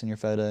blacks in your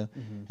photo.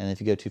 Mhm. And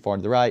if you go too far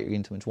to the right, you're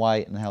getting too much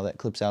white, and how that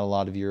clips out a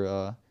lot of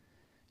your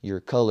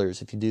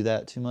colors if you do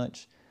that too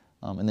much.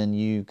 And then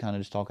you kind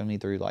of just talking to me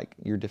through like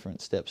your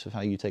different steps of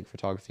how you take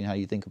photography and how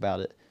you think about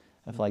it.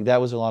 I feel like that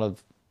was one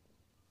of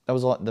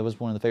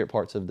the favorite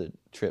parts of the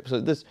trip.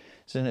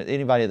 So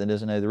anybody that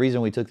doesn't know, the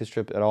reason we took this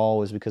trip at all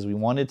was because we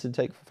wanted to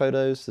take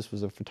photos. This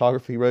was a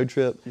photography road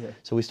trip. Yeah.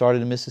 So we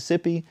started in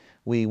Mississippi.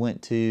 We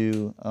went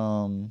to,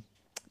 I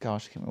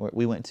can't remember.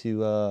 We went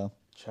to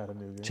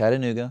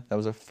Chattanooga. That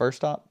was our first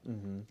stop.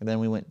 Mm-hmm. And then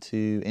we went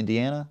to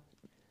Indiana.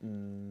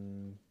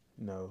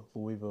 No,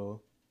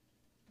 Louisville.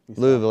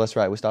 Louisville, that's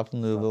right. We stopped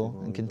in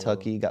Louisville and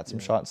Kentucky, got some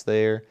shots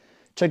there.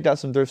 Checked out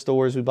some thrift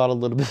stores. We bought a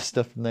little bit of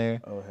stuff from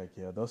there. Oh, heck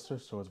yeah. Those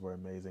thrift stores were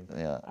amazing.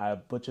 Yeah. I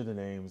butchered the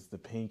names. The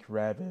Pink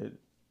Rabbit.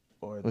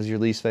 Was your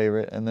least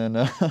favorite. And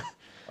then...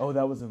 oh,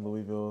 that was in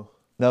Louisville.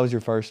 That was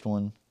your first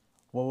one.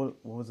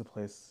 What was the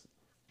place?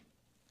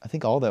 I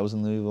think all that was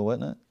in Louisville,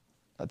 wasn't it?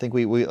 I think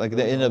we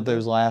they ended up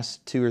those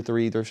last 2 or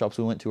 3 thrift shops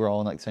we went to were all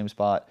in like the same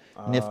spot.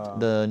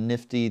 The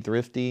Nifty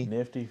Thrifty.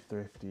 Nifty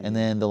Thrifty. And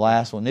then the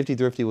last one, Nifty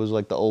Thrifty, was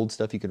like the old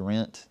stuff you could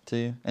rent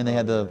too. And they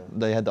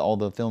had all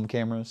the film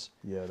cameras.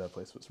 Yeah, that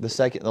place was.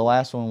 The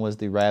last one was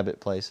the Rabbit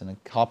place, and a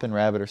Hoppin'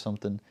 Rabbit or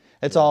something.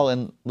 It's all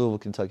in Louisville,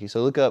 Kentucky.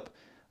 So look up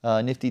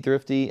Nifty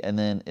Thrifty, and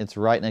then it's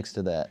right next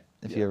to that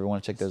if you ever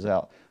want to check those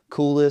out.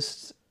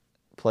 Coolest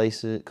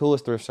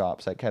thrift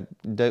shops. Like had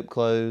dope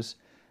clothes.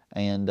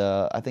 And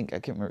I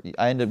can't remember,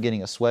 I ended up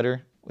getting a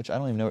sweater, which I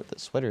don't even know what the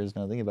sweater is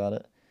now I think about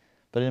it.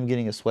 But I ended up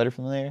getting a sweater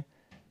from there.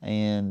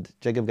 And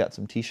Jacob got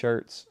some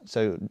t-shirts.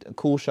 So a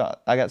cool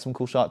shot. I got some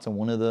cool shots in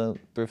one of the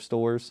thrift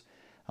stores.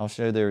 I'll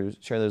share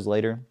those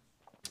later.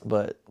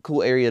 But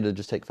cool area to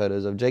just take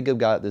photos of. Jacob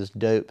got this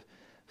dope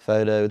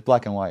photo. It's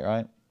black and white,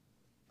 right?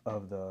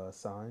 of the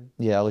sign.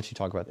 Yeah, I'll let you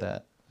talk about Yeah.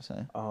 that.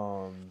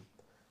 So.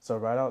 So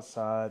right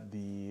outside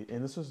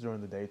and this was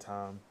during the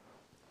daytime,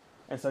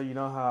 and so you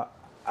know how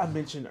I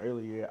mentioned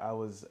earlier, I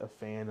was a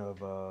fan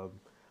of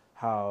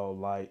how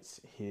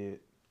lights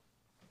hit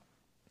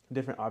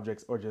different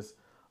objects or just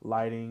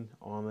lighting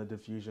on the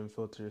diffusion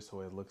filter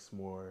so it looks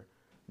more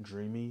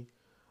dreamy.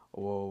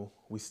 Well,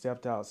 we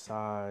stepped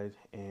outside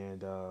and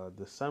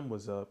the sun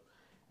was up,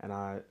 and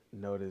I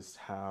noticed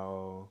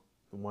how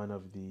one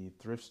of the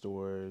thrift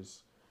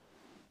stores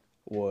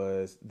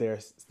was their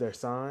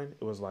sign.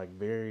 It was like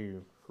very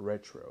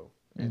retro,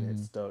 and it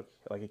Mm-hmm. stuck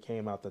like it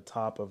came out the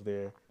top of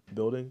their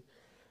building.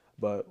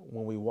 But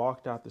when we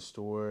walked out the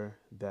store,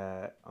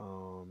 that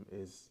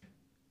is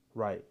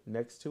right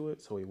next to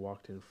it, so we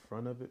walked in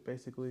front of it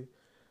basically.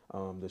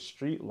 The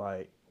street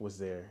light was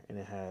there, and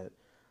it had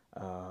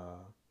uh,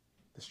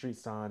 the street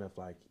sign of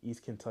like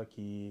East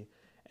Kentucky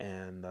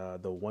and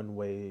the one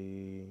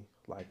way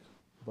like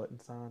button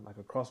sign, like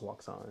a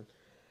crosswalk sign.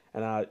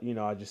 And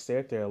I just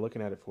sat there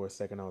looking at it for a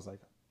second. I was like,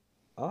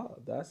 oh,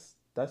 that's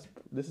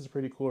this is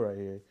pretty cool right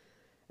here.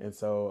 And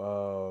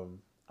so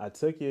I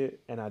took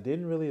it, and I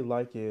didn't really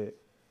like it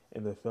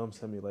in the film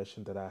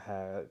simulation that I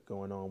had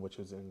going on, which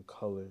was in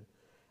color.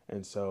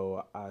 And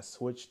so I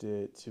switched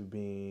it to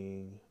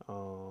being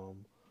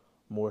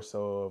more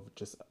so of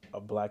just a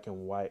black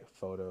and white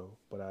photo.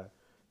 But I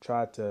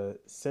tried to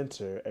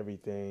center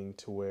everything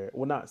to where,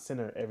 well, not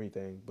center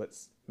everything, but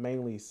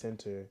mainly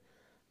center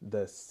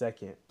the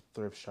second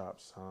thrift shop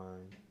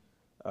sign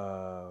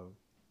uh,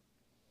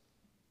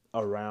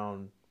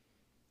 around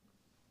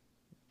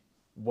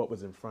what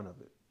was in front of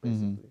it,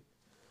 Mm-hmm. basically.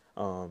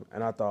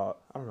 And I thought,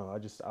 I don't know,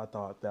 I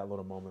thought that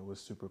little moment was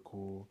super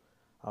cool.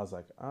 I was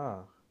like,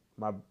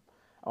 my,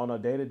 on a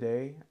day to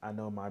day, I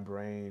know my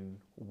brain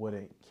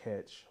wouldn't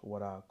catch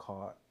what I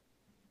caught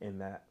in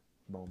that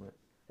moment.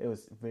 It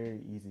was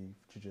very easy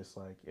to just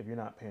like, if you're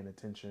not paying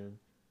attention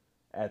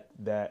at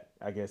that,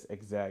 I guess,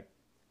 exact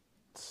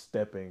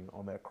stepping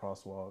on that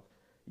crosswalk,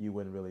 you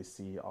wouldn't really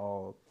see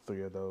all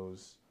three of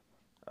those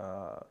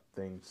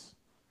things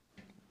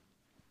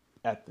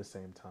at the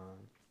same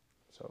time.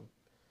 So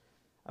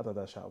I thought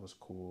that shot was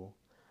cool.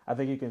 I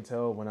think you can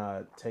tell when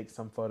I take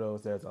some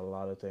photos, there's a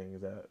lot of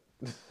things that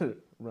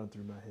run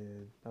through my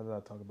head now that I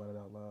talk about it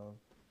out loud.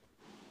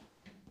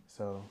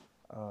 So,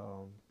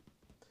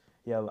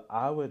 yeah,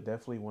 I would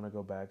definitely want to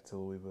go back to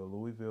Louisville.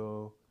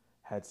 Louisville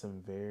had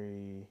some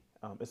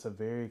it's a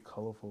very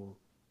colorful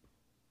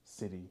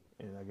city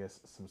in, I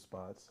guess, some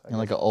spots. I In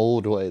like guess, an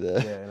old way though.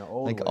 yeah, in an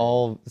old Like way.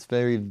 all it's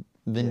very Yeah.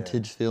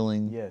 vintage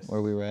feeling Yes.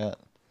 where we were at.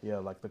 Yeah,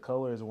 like the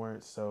colors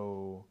weren't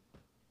so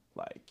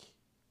like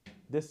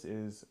this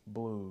is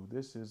blue,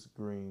 this is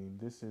green,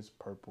 this is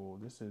purple,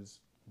 this is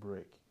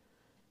brick.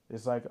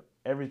 It's like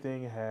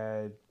everything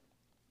had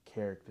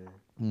character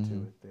to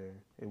Mm-hmm. it there.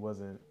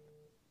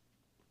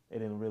 It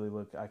didn't really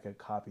look I could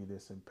copy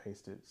this and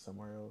paste it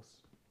somewhere else.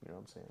 You know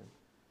what I'm saying?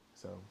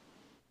 So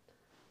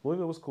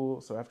Louisville was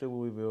cool. So after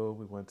Louisville,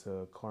 we went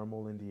to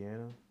Carmel,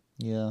 Indiana.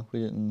 Yeah, we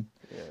didn't.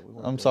 Yeah, we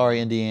weren't I'm there sorry,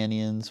 long.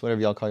 Indianians,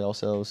 whatever y'all call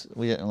yourselves.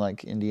 We didn't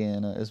like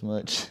Indiana as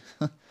much.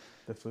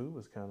 The food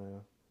was kind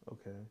of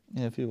okay.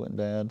 Yeah, food wasn't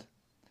bad.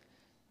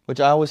 Which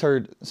I always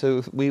heard.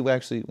 So we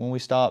actually, when we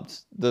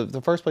stopped,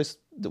 the first place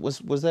that was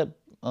that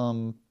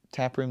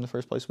tap room the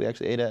first place we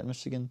actually ate at in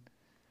Michigan.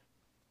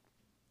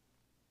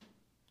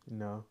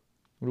 No,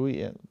 What do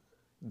we eat?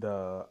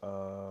 the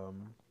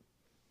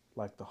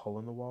like the hole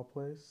in the wall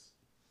place.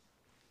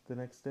 The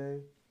next day,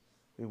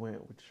 we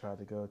tried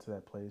to go to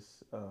that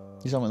place. You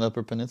talking about the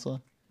Upper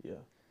Peninsula? Yeah,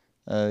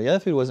 Yeah,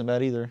 that food wasn't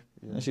bad either.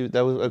 yeah,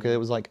 That was okay. It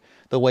was like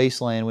the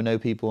wasteland with no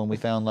people, and we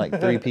found like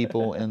 3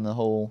 people in the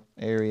whole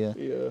area.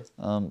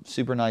 yeah.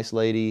 Super nice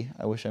lady.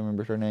 I wish I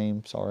remembered her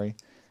name. Sorry,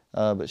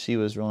 but she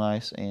was real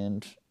nice,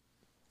 and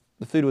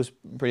the food was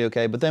pretty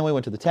okay. But then we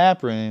went to the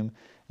tap room,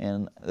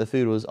 and the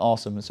food was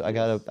awesome. So I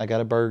got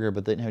a burger,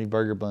 but they didn't have any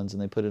burger buns,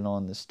 and they put it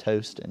on this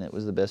toast, and it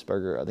was the best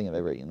burger I think I've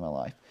ever eaten in my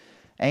life.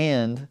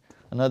 And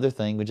another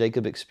thing, what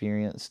Jacob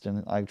experienced,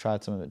 and I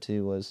tried some of it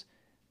too, was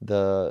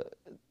the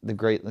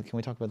great. Can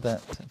we talk about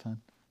that? Is that fine?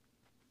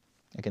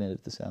 I can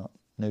edit this out.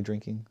 No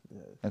drinking.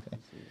 Yeah. Okay.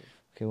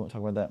 Okay, we won't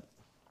talk about that.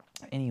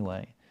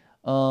 Anyway,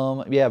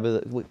 yeah,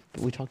 but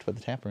we talked about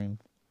the tap room.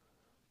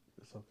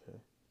 It's okay.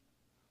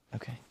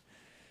 Okay.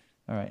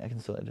 All right, I can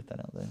still edit that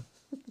out then.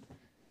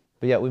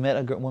 But yeah, we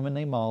met a woman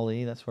named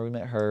Molly. That's where we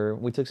met her.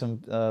 We took some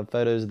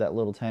photos of that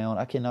little town.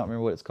 I cannot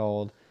remember what it's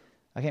called.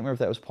 I can't remember if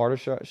that was part of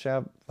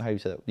Shab. How do you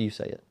say that? You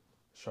say it.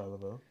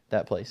 Charlottesville.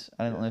 That place.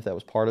 I don't Yeah. know if that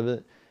was part of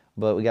it,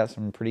 but we got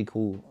some pretty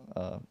cool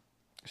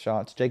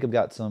shots. Jacob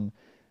got some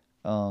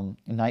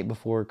night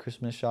before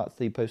Christmas shots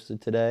that he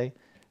posted today.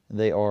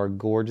 They are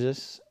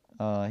gorgeous.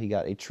 He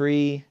got a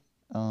tree,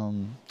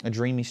 a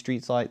dreamy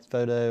street lights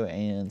photo,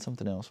 and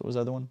something else. What was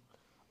the other one?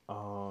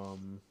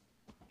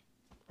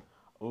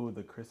 Oh,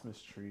 the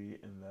Christmas tree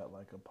in that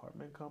like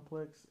apartment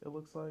complex. It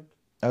looks like.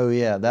 Oh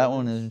yeah, that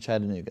one Buildings. is in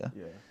Chattanooga.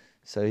 Yeah.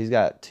 So he's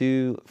got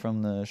 2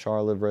 from the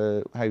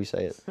Charlottesville, how do you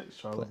say it?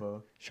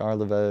 Charlottesville.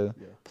 Charlottesville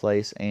Yeah.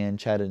 place and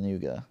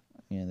Chattanooga.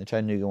 And the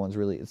Chattanooga one's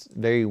it's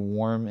very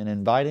warm and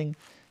inviting,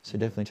 so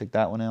definitely check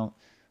that one out.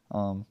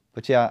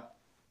 But yeah,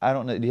 I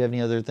don't know. Do you have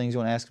any other things you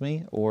want to ask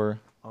me, or?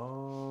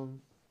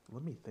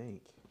 Let me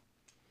think.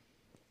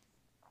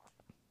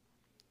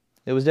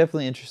 It was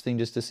definitely interesting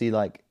just to see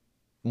like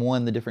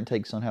one, the different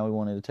takes on how we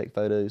wanted to take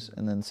photos,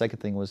 and then the second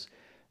thing was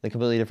the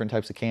completely different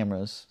types of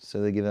cameras.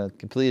 So they give a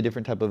completely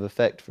different type of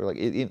effect for like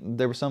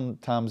there were some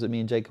times that me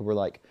and Jacob were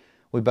like,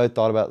 we both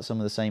thought about some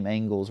of the same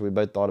angles. We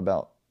both thought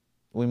about,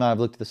 we might have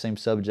looked at the same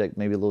subject,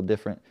 maybe a little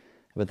different,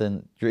 but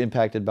then you're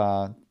impacted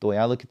by the way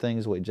I look at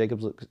things, the way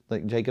Jacob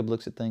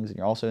looks at things, and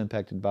you're also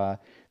impacted by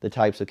the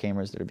types of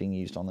cameras that are being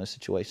used on those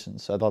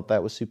situations. So I thought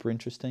that was super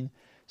interesting.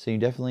 So you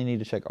definitely need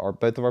to check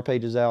both of our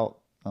pages out.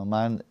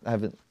 Mine I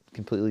haven't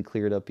completely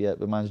cleared up yet,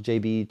 but mine's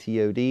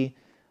JBTOD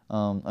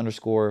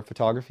 _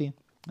 photography,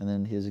 and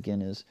then his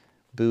again is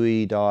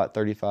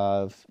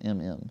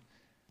Bouie.35mm.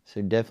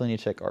 So definitely need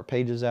to check our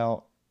pages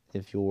out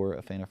if you're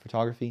a fan of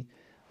photography.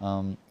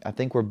 I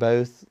think we're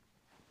both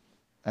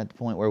at the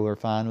point where we're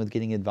fine with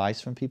getting advice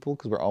from people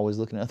because we're always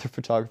looking at other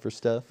photographers'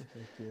 stuff.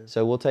 Yeah.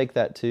 So we'll take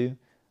that too.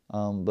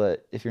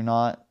 But if you're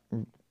not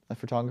a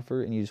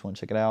photographer and you just want to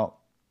check it out,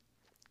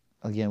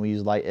 again, we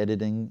use light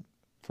editing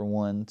for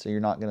one, so you're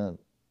not going to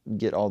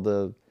get all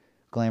the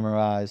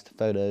glamorized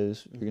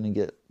photos. You're going to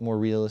get more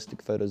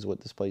realistic photos of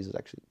what this places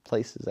actually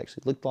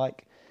looked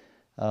like.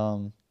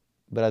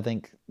 But I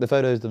think the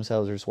photos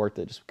themselves are just worth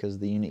it just because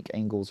of the unique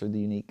angles or the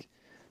unique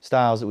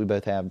styles that we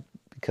both have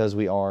because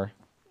we are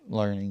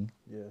learning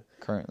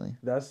currently.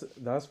 That's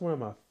one of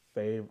my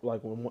favorite,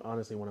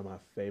 honestly, one of my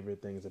favorite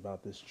things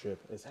about this trip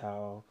is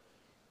how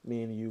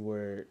me and you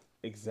were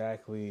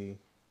exactly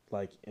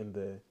like in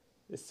the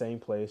same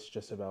place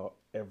just about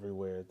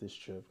everywhere this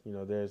trip.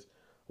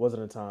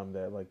 Wasn't a time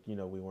that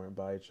we weren't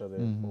by each other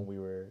when we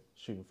were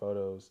shooting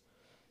photos,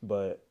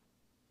 but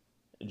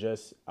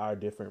just our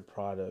different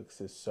products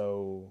is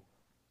so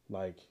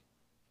like,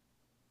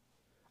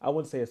 I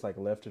wouldn't say it's like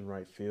left and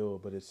right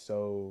field, but it's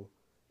so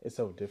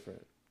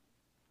different.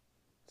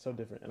 So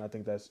different. And I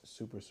think that's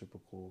super, super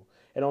cool.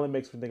 It only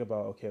makes me think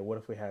about, okay, what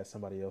if we had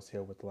somebody else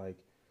here with like,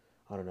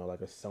 I don't know,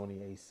 like a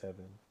Sony A7,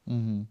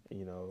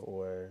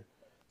 or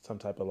some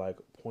type of like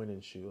point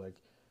and shoot. Like,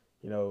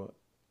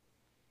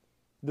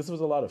 this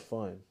was a lot of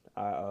fun.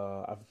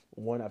 I've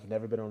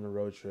never been on a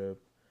road trip.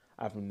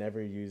 I've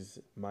never used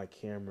my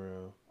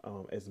camera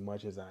as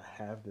much as I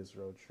have this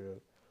road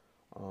trip.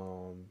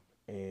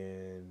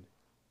 And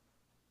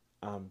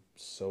I'm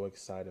so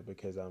excited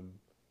because I'm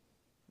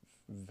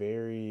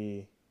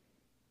very,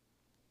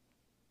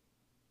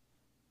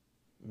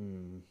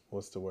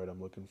 what's the word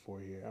I'm looking for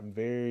here? I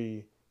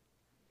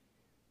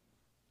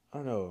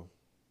don't know.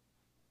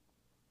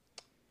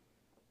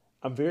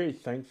 I'm very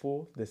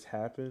thankful this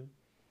happened,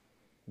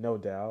 no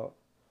doubt.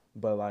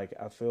 But like,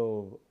 I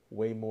feel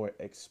way more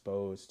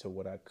exposed to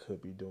what I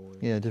could be doing.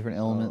 Yeah, different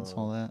elements,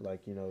 all that.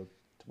 Like,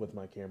 with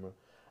my camera.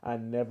 I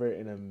never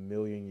in a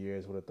million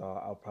years would have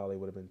thought I probably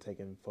would have been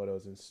taking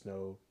photos in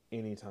snow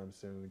anytime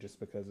soon just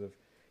because of,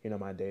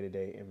 my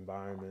day-to-day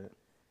environment.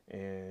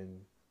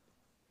 And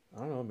I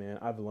don't know, man.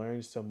 I've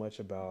learned so much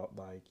about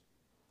like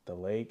the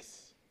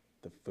lakes,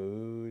 the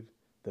food,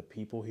 the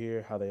people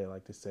here, how they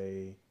like to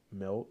say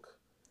milk.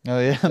 Oh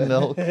yeah,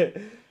 milk.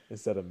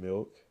 Instead of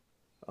milk.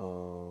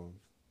 And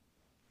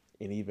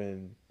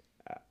even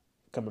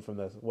coming from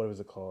what was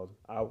it called?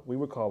 We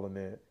were calling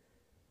it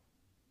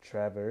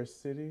Traverse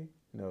City.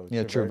 No,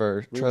 yeah,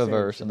 Traverse,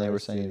 and they were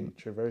saying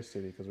Traverse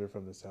City because we're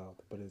from the South,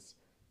 but it's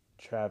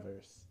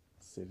Traverse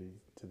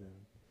City to them.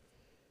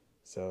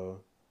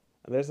 So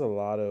there's a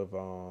lot of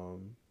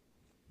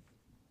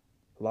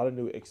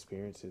new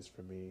experiences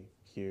for me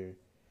here.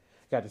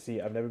 Got to see.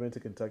 I've never been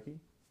to Kentucky,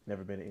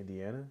 never been to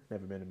Indiana,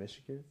 never been to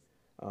Michigan,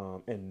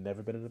 and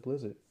never been in a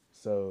blizzard.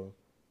 So,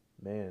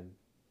 man,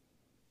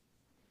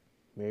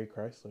 Merry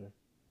Chrysler.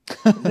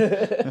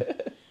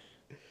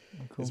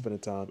 Cool. It's been a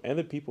time. And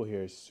the people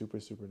here are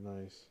super, super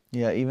nice.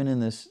 Yeah, even in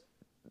this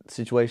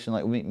situation,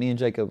 like me and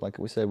Jacob, like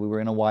we said, we were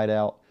in a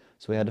whiteout,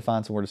 so we had to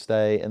find somewhere to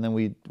stay. And then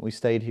we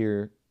stayed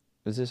here.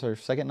 Was this our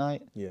second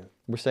night? Yeah.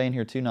 We're staying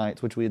here 2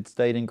 nights, which we had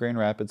stayed in Grand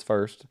Rapids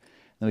first.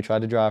 Then we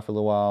tried to drive for a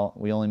little while.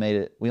 We only made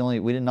it.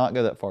 We did not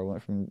go that far. We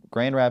went from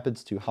Grand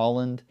Rapids to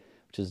Holland,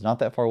 which is not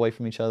that far away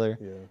from each other.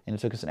 Yeah. And it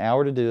took us an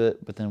hour to do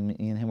it. But then me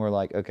and him were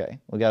like, okay,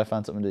 we got to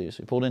find something to do.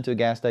 So we pulled into a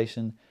gas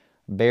station.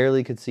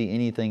 Barely could see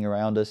anything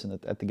around us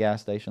at the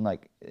gas station.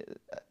 Like,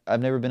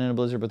 I've never been in a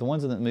blizzard, but the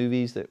ones in the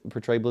movies that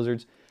portray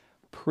blizzards,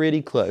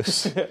 pretty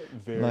close.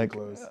 Very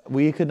close.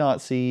 We could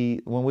not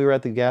see, when we were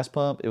at the gas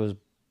pump, it was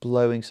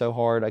blowing so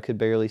hard I could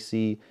barely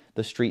see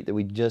the street that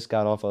we just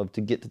got off of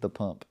to get to the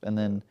pump. And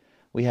then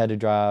we had to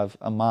drive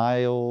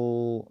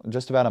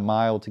just about a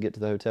mile to get to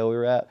the hotel we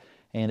were at.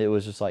 And it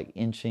was just like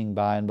inching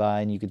by,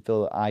 and you could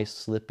feel the ice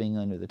slipping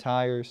under the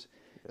tires.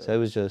 Yeah. So it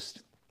was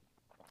just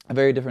a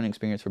very different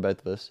experience for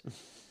both of us.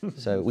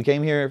 So we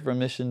came here for a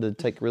mission to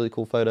take really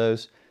cool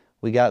photos.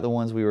 We got the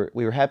ones we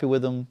were happy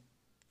with them,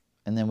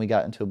 and then we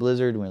got into a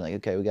blizzard. And we were like,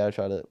 okay, we got to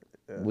try to.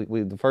 Yeah.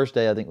 We the first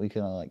day I think we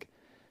kind of like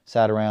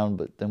sat around,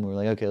 but then we were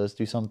like, okay, let's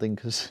do something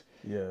because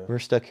Yeah. We're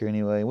stuck here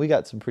anyway. We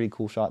got some pretty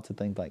cool shots of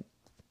things like,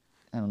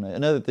 I don't know.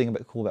 Another thing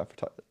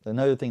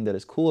that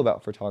is cool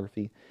about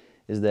photography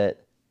is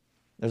that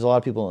there's a lot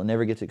of people that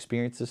never get to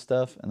experience this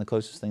stuff, and the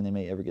closest thing they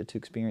may ever get to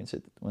experience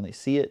it when they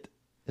see it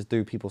is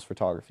through people's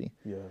photography.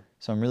 Yeah.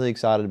 So I'm really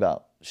excited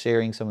about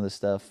sharing some of this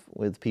stuff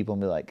with people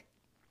and be like,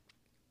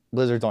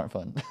 blizzards aren't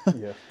fun.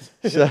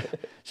 Yeah.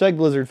 Check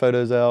blizzard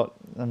photos out.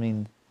 I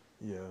mean,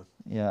 Yeah.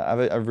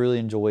 yeah, I've really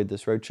enjoyed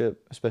this road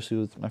trip, especially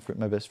with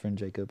my best friend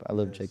Jacob. I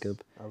love Yes.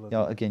 Jacob. I love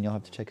Y'all that. again, y'all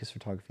have to check his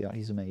photography out.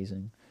 He's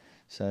amazing.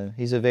 So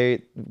he's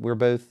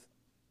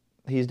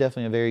he's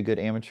definitely a very good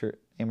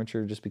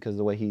amateur just because of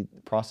the way he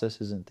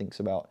processes and thinks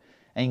about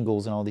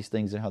angles and all these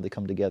things and how they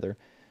come together.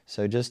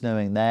 So just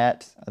knowing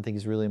that, I think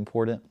is really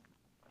important.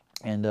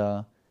 And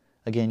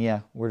again,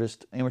 yeah, we're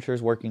just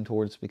amateurs working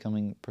towards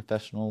becoming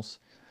professionals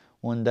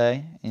one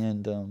day.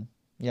 And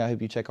yeah, I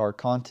hope you check our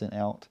content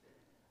out.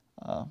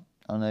 I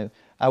don't know.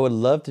 I would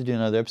love to do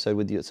another episode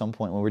with you at some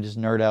point where we just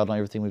nerd out on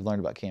everything we've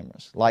learned about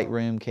cameras.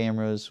 Lightroom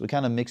cameras. We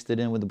kind of mixed it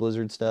in with the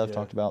Blizzard stuff, Yeah.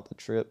 talked about the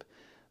trip.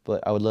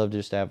 But I would love to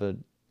just have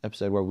an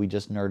episode where we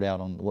just nerd out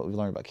on what we've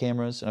learned about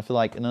cameras. And I feel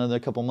like in another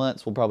couple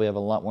months, we'll probably have a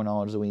lot more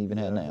knowledge than we even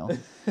have now.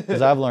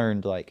 Because I've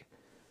learned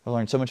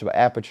so much about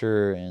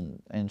aperture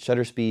and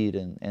shutter speed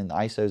and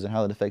ISOs and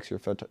how that affects your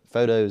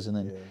photos. And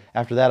then Yeah.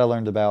 after that, I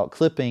learned about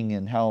clipping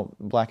and how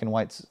black and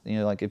whites,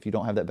 like if you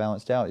don't have that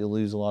balanced out, you'll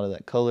lose a lot of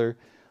that color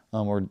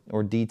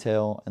or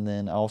detail. And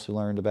then I also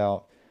learned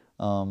about,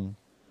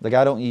 like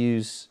I don't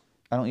use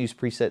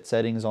preset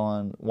settings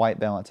on white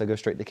balance. I go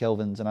straight to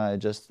Kelvins and I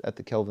adjust at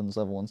the Kelvins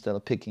level instead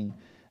of picking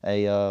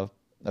a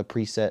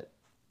preset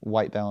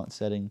white balance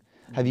setting.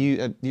 Did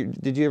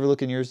you ever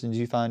look in yours and did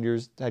you find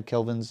yours had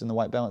Kelvins in the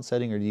white balance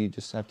setting, or do you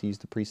just have to use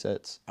the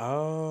presets?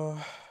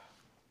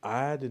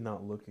 I did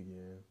not look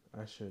again.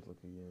 I should look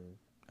again.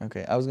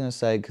 Okay, I was gonna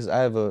say because I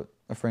have a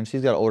friend.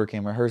 She's got an older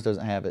camera. Hers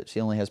doesn't have it.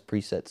 She only has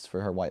presets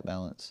for her white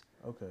balance.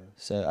 Okay.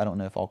 So I don't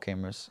know if all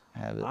cameras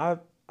have it.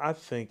 I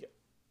think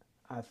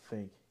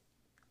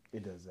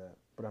it does that,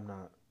 but I'm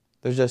not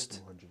There's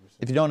just 100%.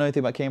 if you don't know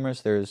anything about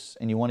cameras,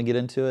 and you want to get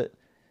into it,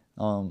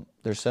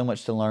 there's so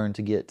much to learn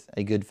to get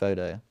a good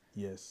photo.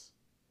 Yes.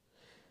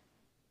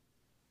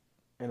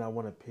 And I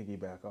want to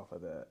piggyback off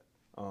of that,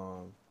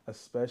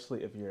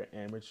 especially if you're an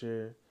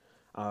amateur.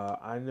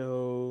 I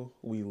know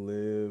we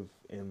live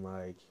in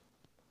like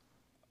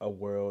a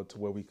world to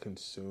where we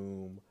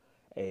consume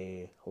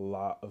a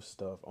lot of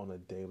stuff on a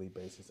daily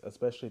basis,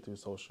 especially through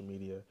social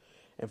media.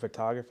 And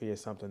photography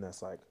is something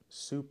that's like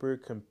super,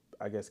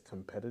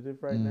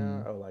 competitive right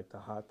now, or like the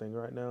hot thing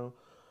right now.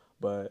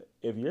 But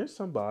if you're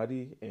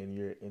somebody and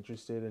you're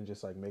interested in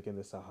just like making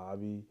this a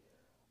hobby,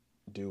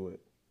 do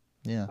it.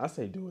 Yeah. I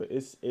say do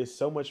it. It's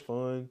so much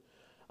fun.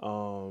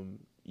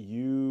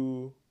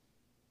 You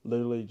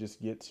literally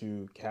just get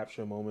to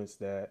capture moments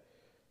that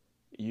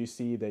you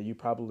see that you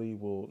probably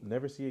will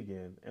never see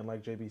again. And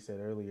like JB said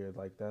earlier,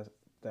 like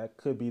that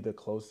could be the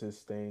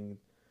closest thing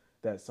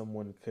that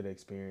someone could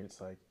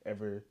experience like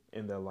ever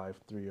in their life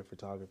through your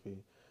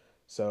photography.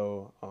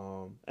 So,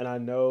 and I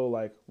know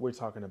like we're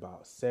talking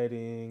about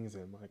settings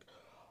and like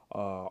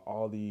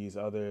all these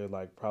other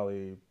like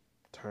probably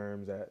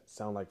terms that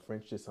sound like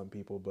French to some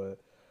people,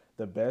 but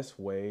the best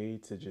way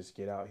to just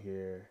get out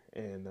here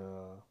and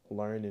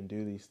learn and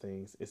do these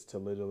things is to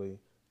literally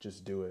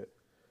just do it.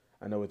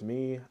 I know with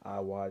me, I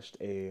watched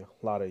a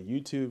lot of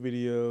YouTube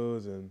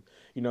videos, and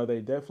they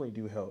definitely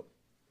do help.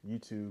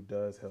 YouTube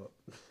does help,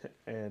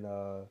 and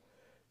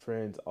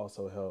friends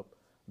also help.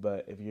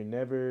 But if you're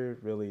never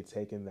really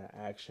taking the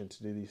action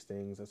to do these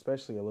things,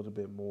 especially a little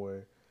bit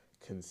more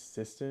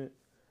consistent,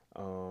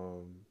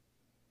 you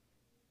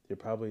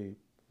probably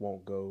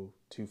won't go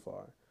too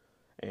far.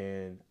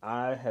 And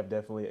I have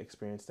definitely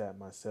experienced that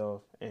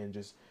myself. And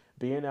just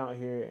being out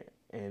here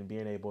and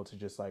being able to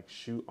just like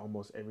shoot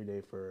almost every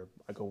day for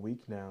like a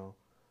week now,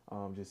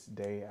 just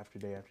day after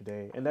day after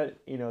day. And that,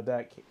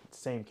 that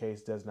same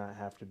case does not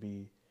have to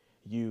be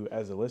you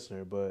as a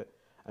listener. But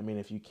I mean,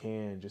 if you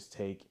can just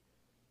take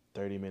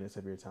 30 minutes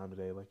of your time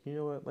today, like, you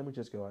know what, let me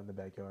just go out in the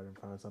backyard and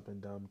find something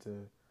dumb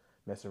to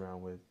mess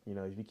around with.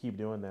 If you keep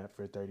doing that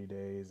for 30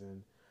 days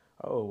and,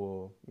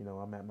 oh, well,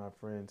 I'm at my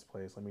friend's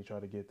place, let me try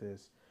to get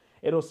this.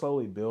 It'll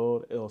slowly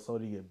build, it'll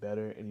slowly get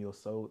better, and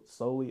you'll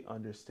slowly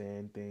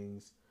understand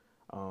things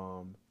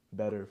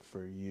better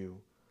for you.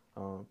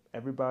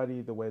 Everybody,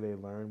 the way they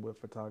learn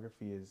with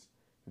photography is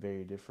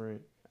very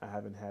different. I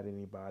haven't had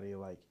anybody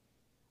like,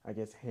 I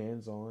guess,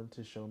 hands-on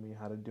to show me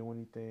how to do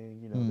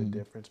anything, the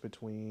difference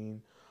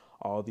between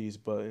all these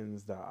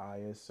buttons, the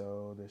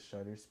ISO, the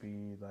shutter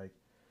speed, like,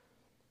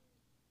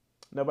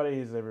 nobody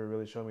has ever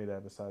really shown me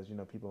that besides,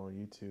 people on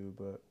YouTube.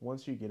 But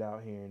once you get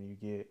out here and you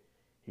get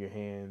your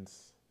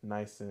hands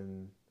nice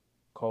and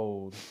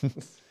cold,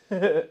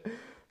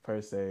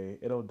 per se,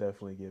 it'll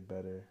definitely get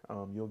better.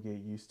 You'll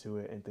get used to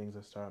it and things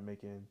will start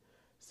making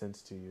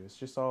sense to you. It's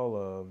just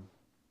all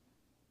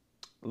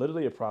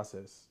literally a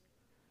process.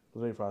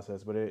 Literally a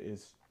process, but it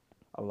is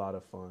a lot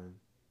of fun,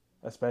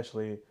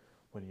 especially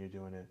when you're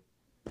doing it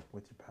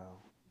with your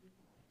pal.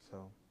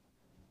 So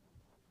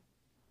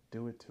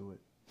Do it to it,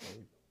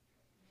 babe.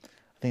 I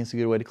think it's a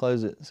good way to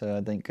close it. So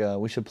I think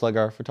we should plug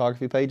our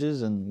photography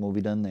pages, and we'll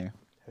be done there.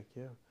 Heck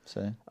yeah.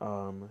 So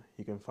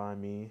you can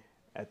find me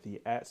at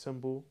the @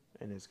 symbol,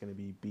 and it's going to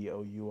be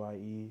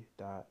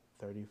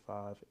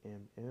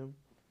BOUIE.35mm.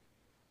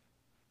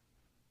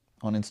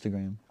 on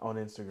Instagram. On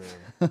Instagram.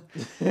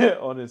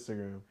 On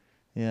Instagram.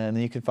 Yeah, and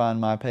then you can find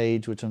my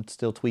page, which I'm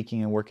still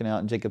tweaking and working out.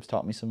 And Jacob's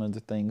taught me some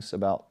other things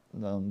about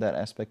that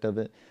aspect of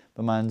it.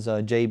 But mine's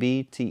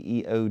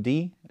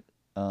JBTEOD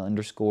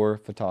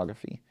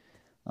 _photography.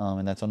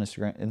 And that's on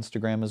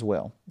Instagram as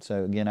well.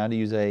 So again, I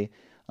use a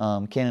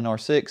Canon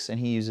R6, and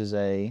he uses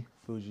a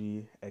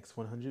Fuji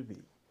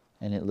X100V.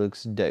 And it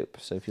looks dope.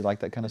 So if you like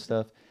that kind of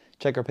stuff,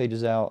 check our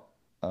pages out.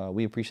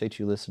 We appreciate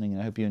you listening,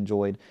 and I hope you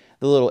enjoyed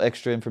the little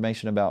extra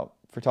information about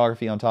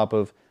photography on top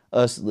of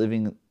us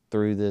living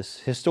through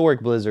this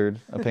historic blizzard,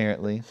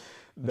 apparently,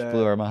 which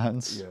blew our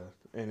minds. Yeah,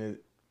 and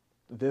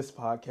this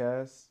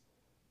podcast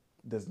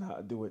does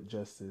not do it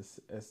justice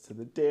as to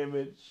the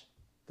damage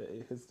that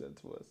it has done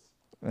to us.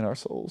 In our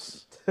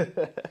souls.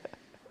 But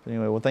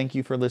anyway, well, thank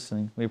you for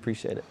listening. We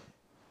appreciate it.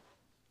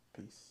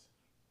 Peace.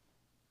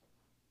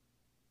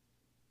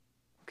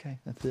 Okay,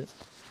 that's it.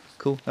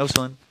 Cool. That was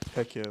fun.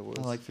 Heck yeah, it was.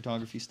 I like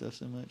photography stuff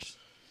so much.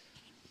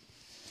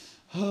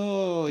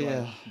 Oh,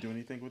 yeah. Do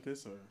anything with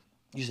this, or?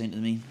 You send it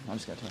to me. I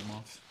just got to turn them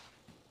off.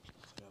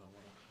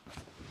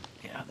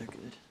 Yeah, they're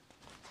good.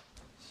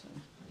 So.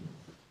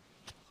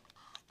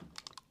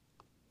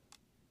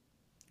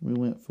 We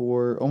went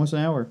for almost an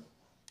hour.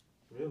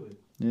 Really?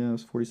 Yeah, it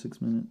was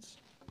 46 minutes.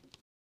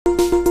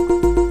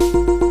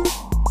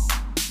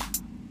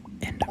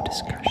 End of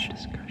discussion.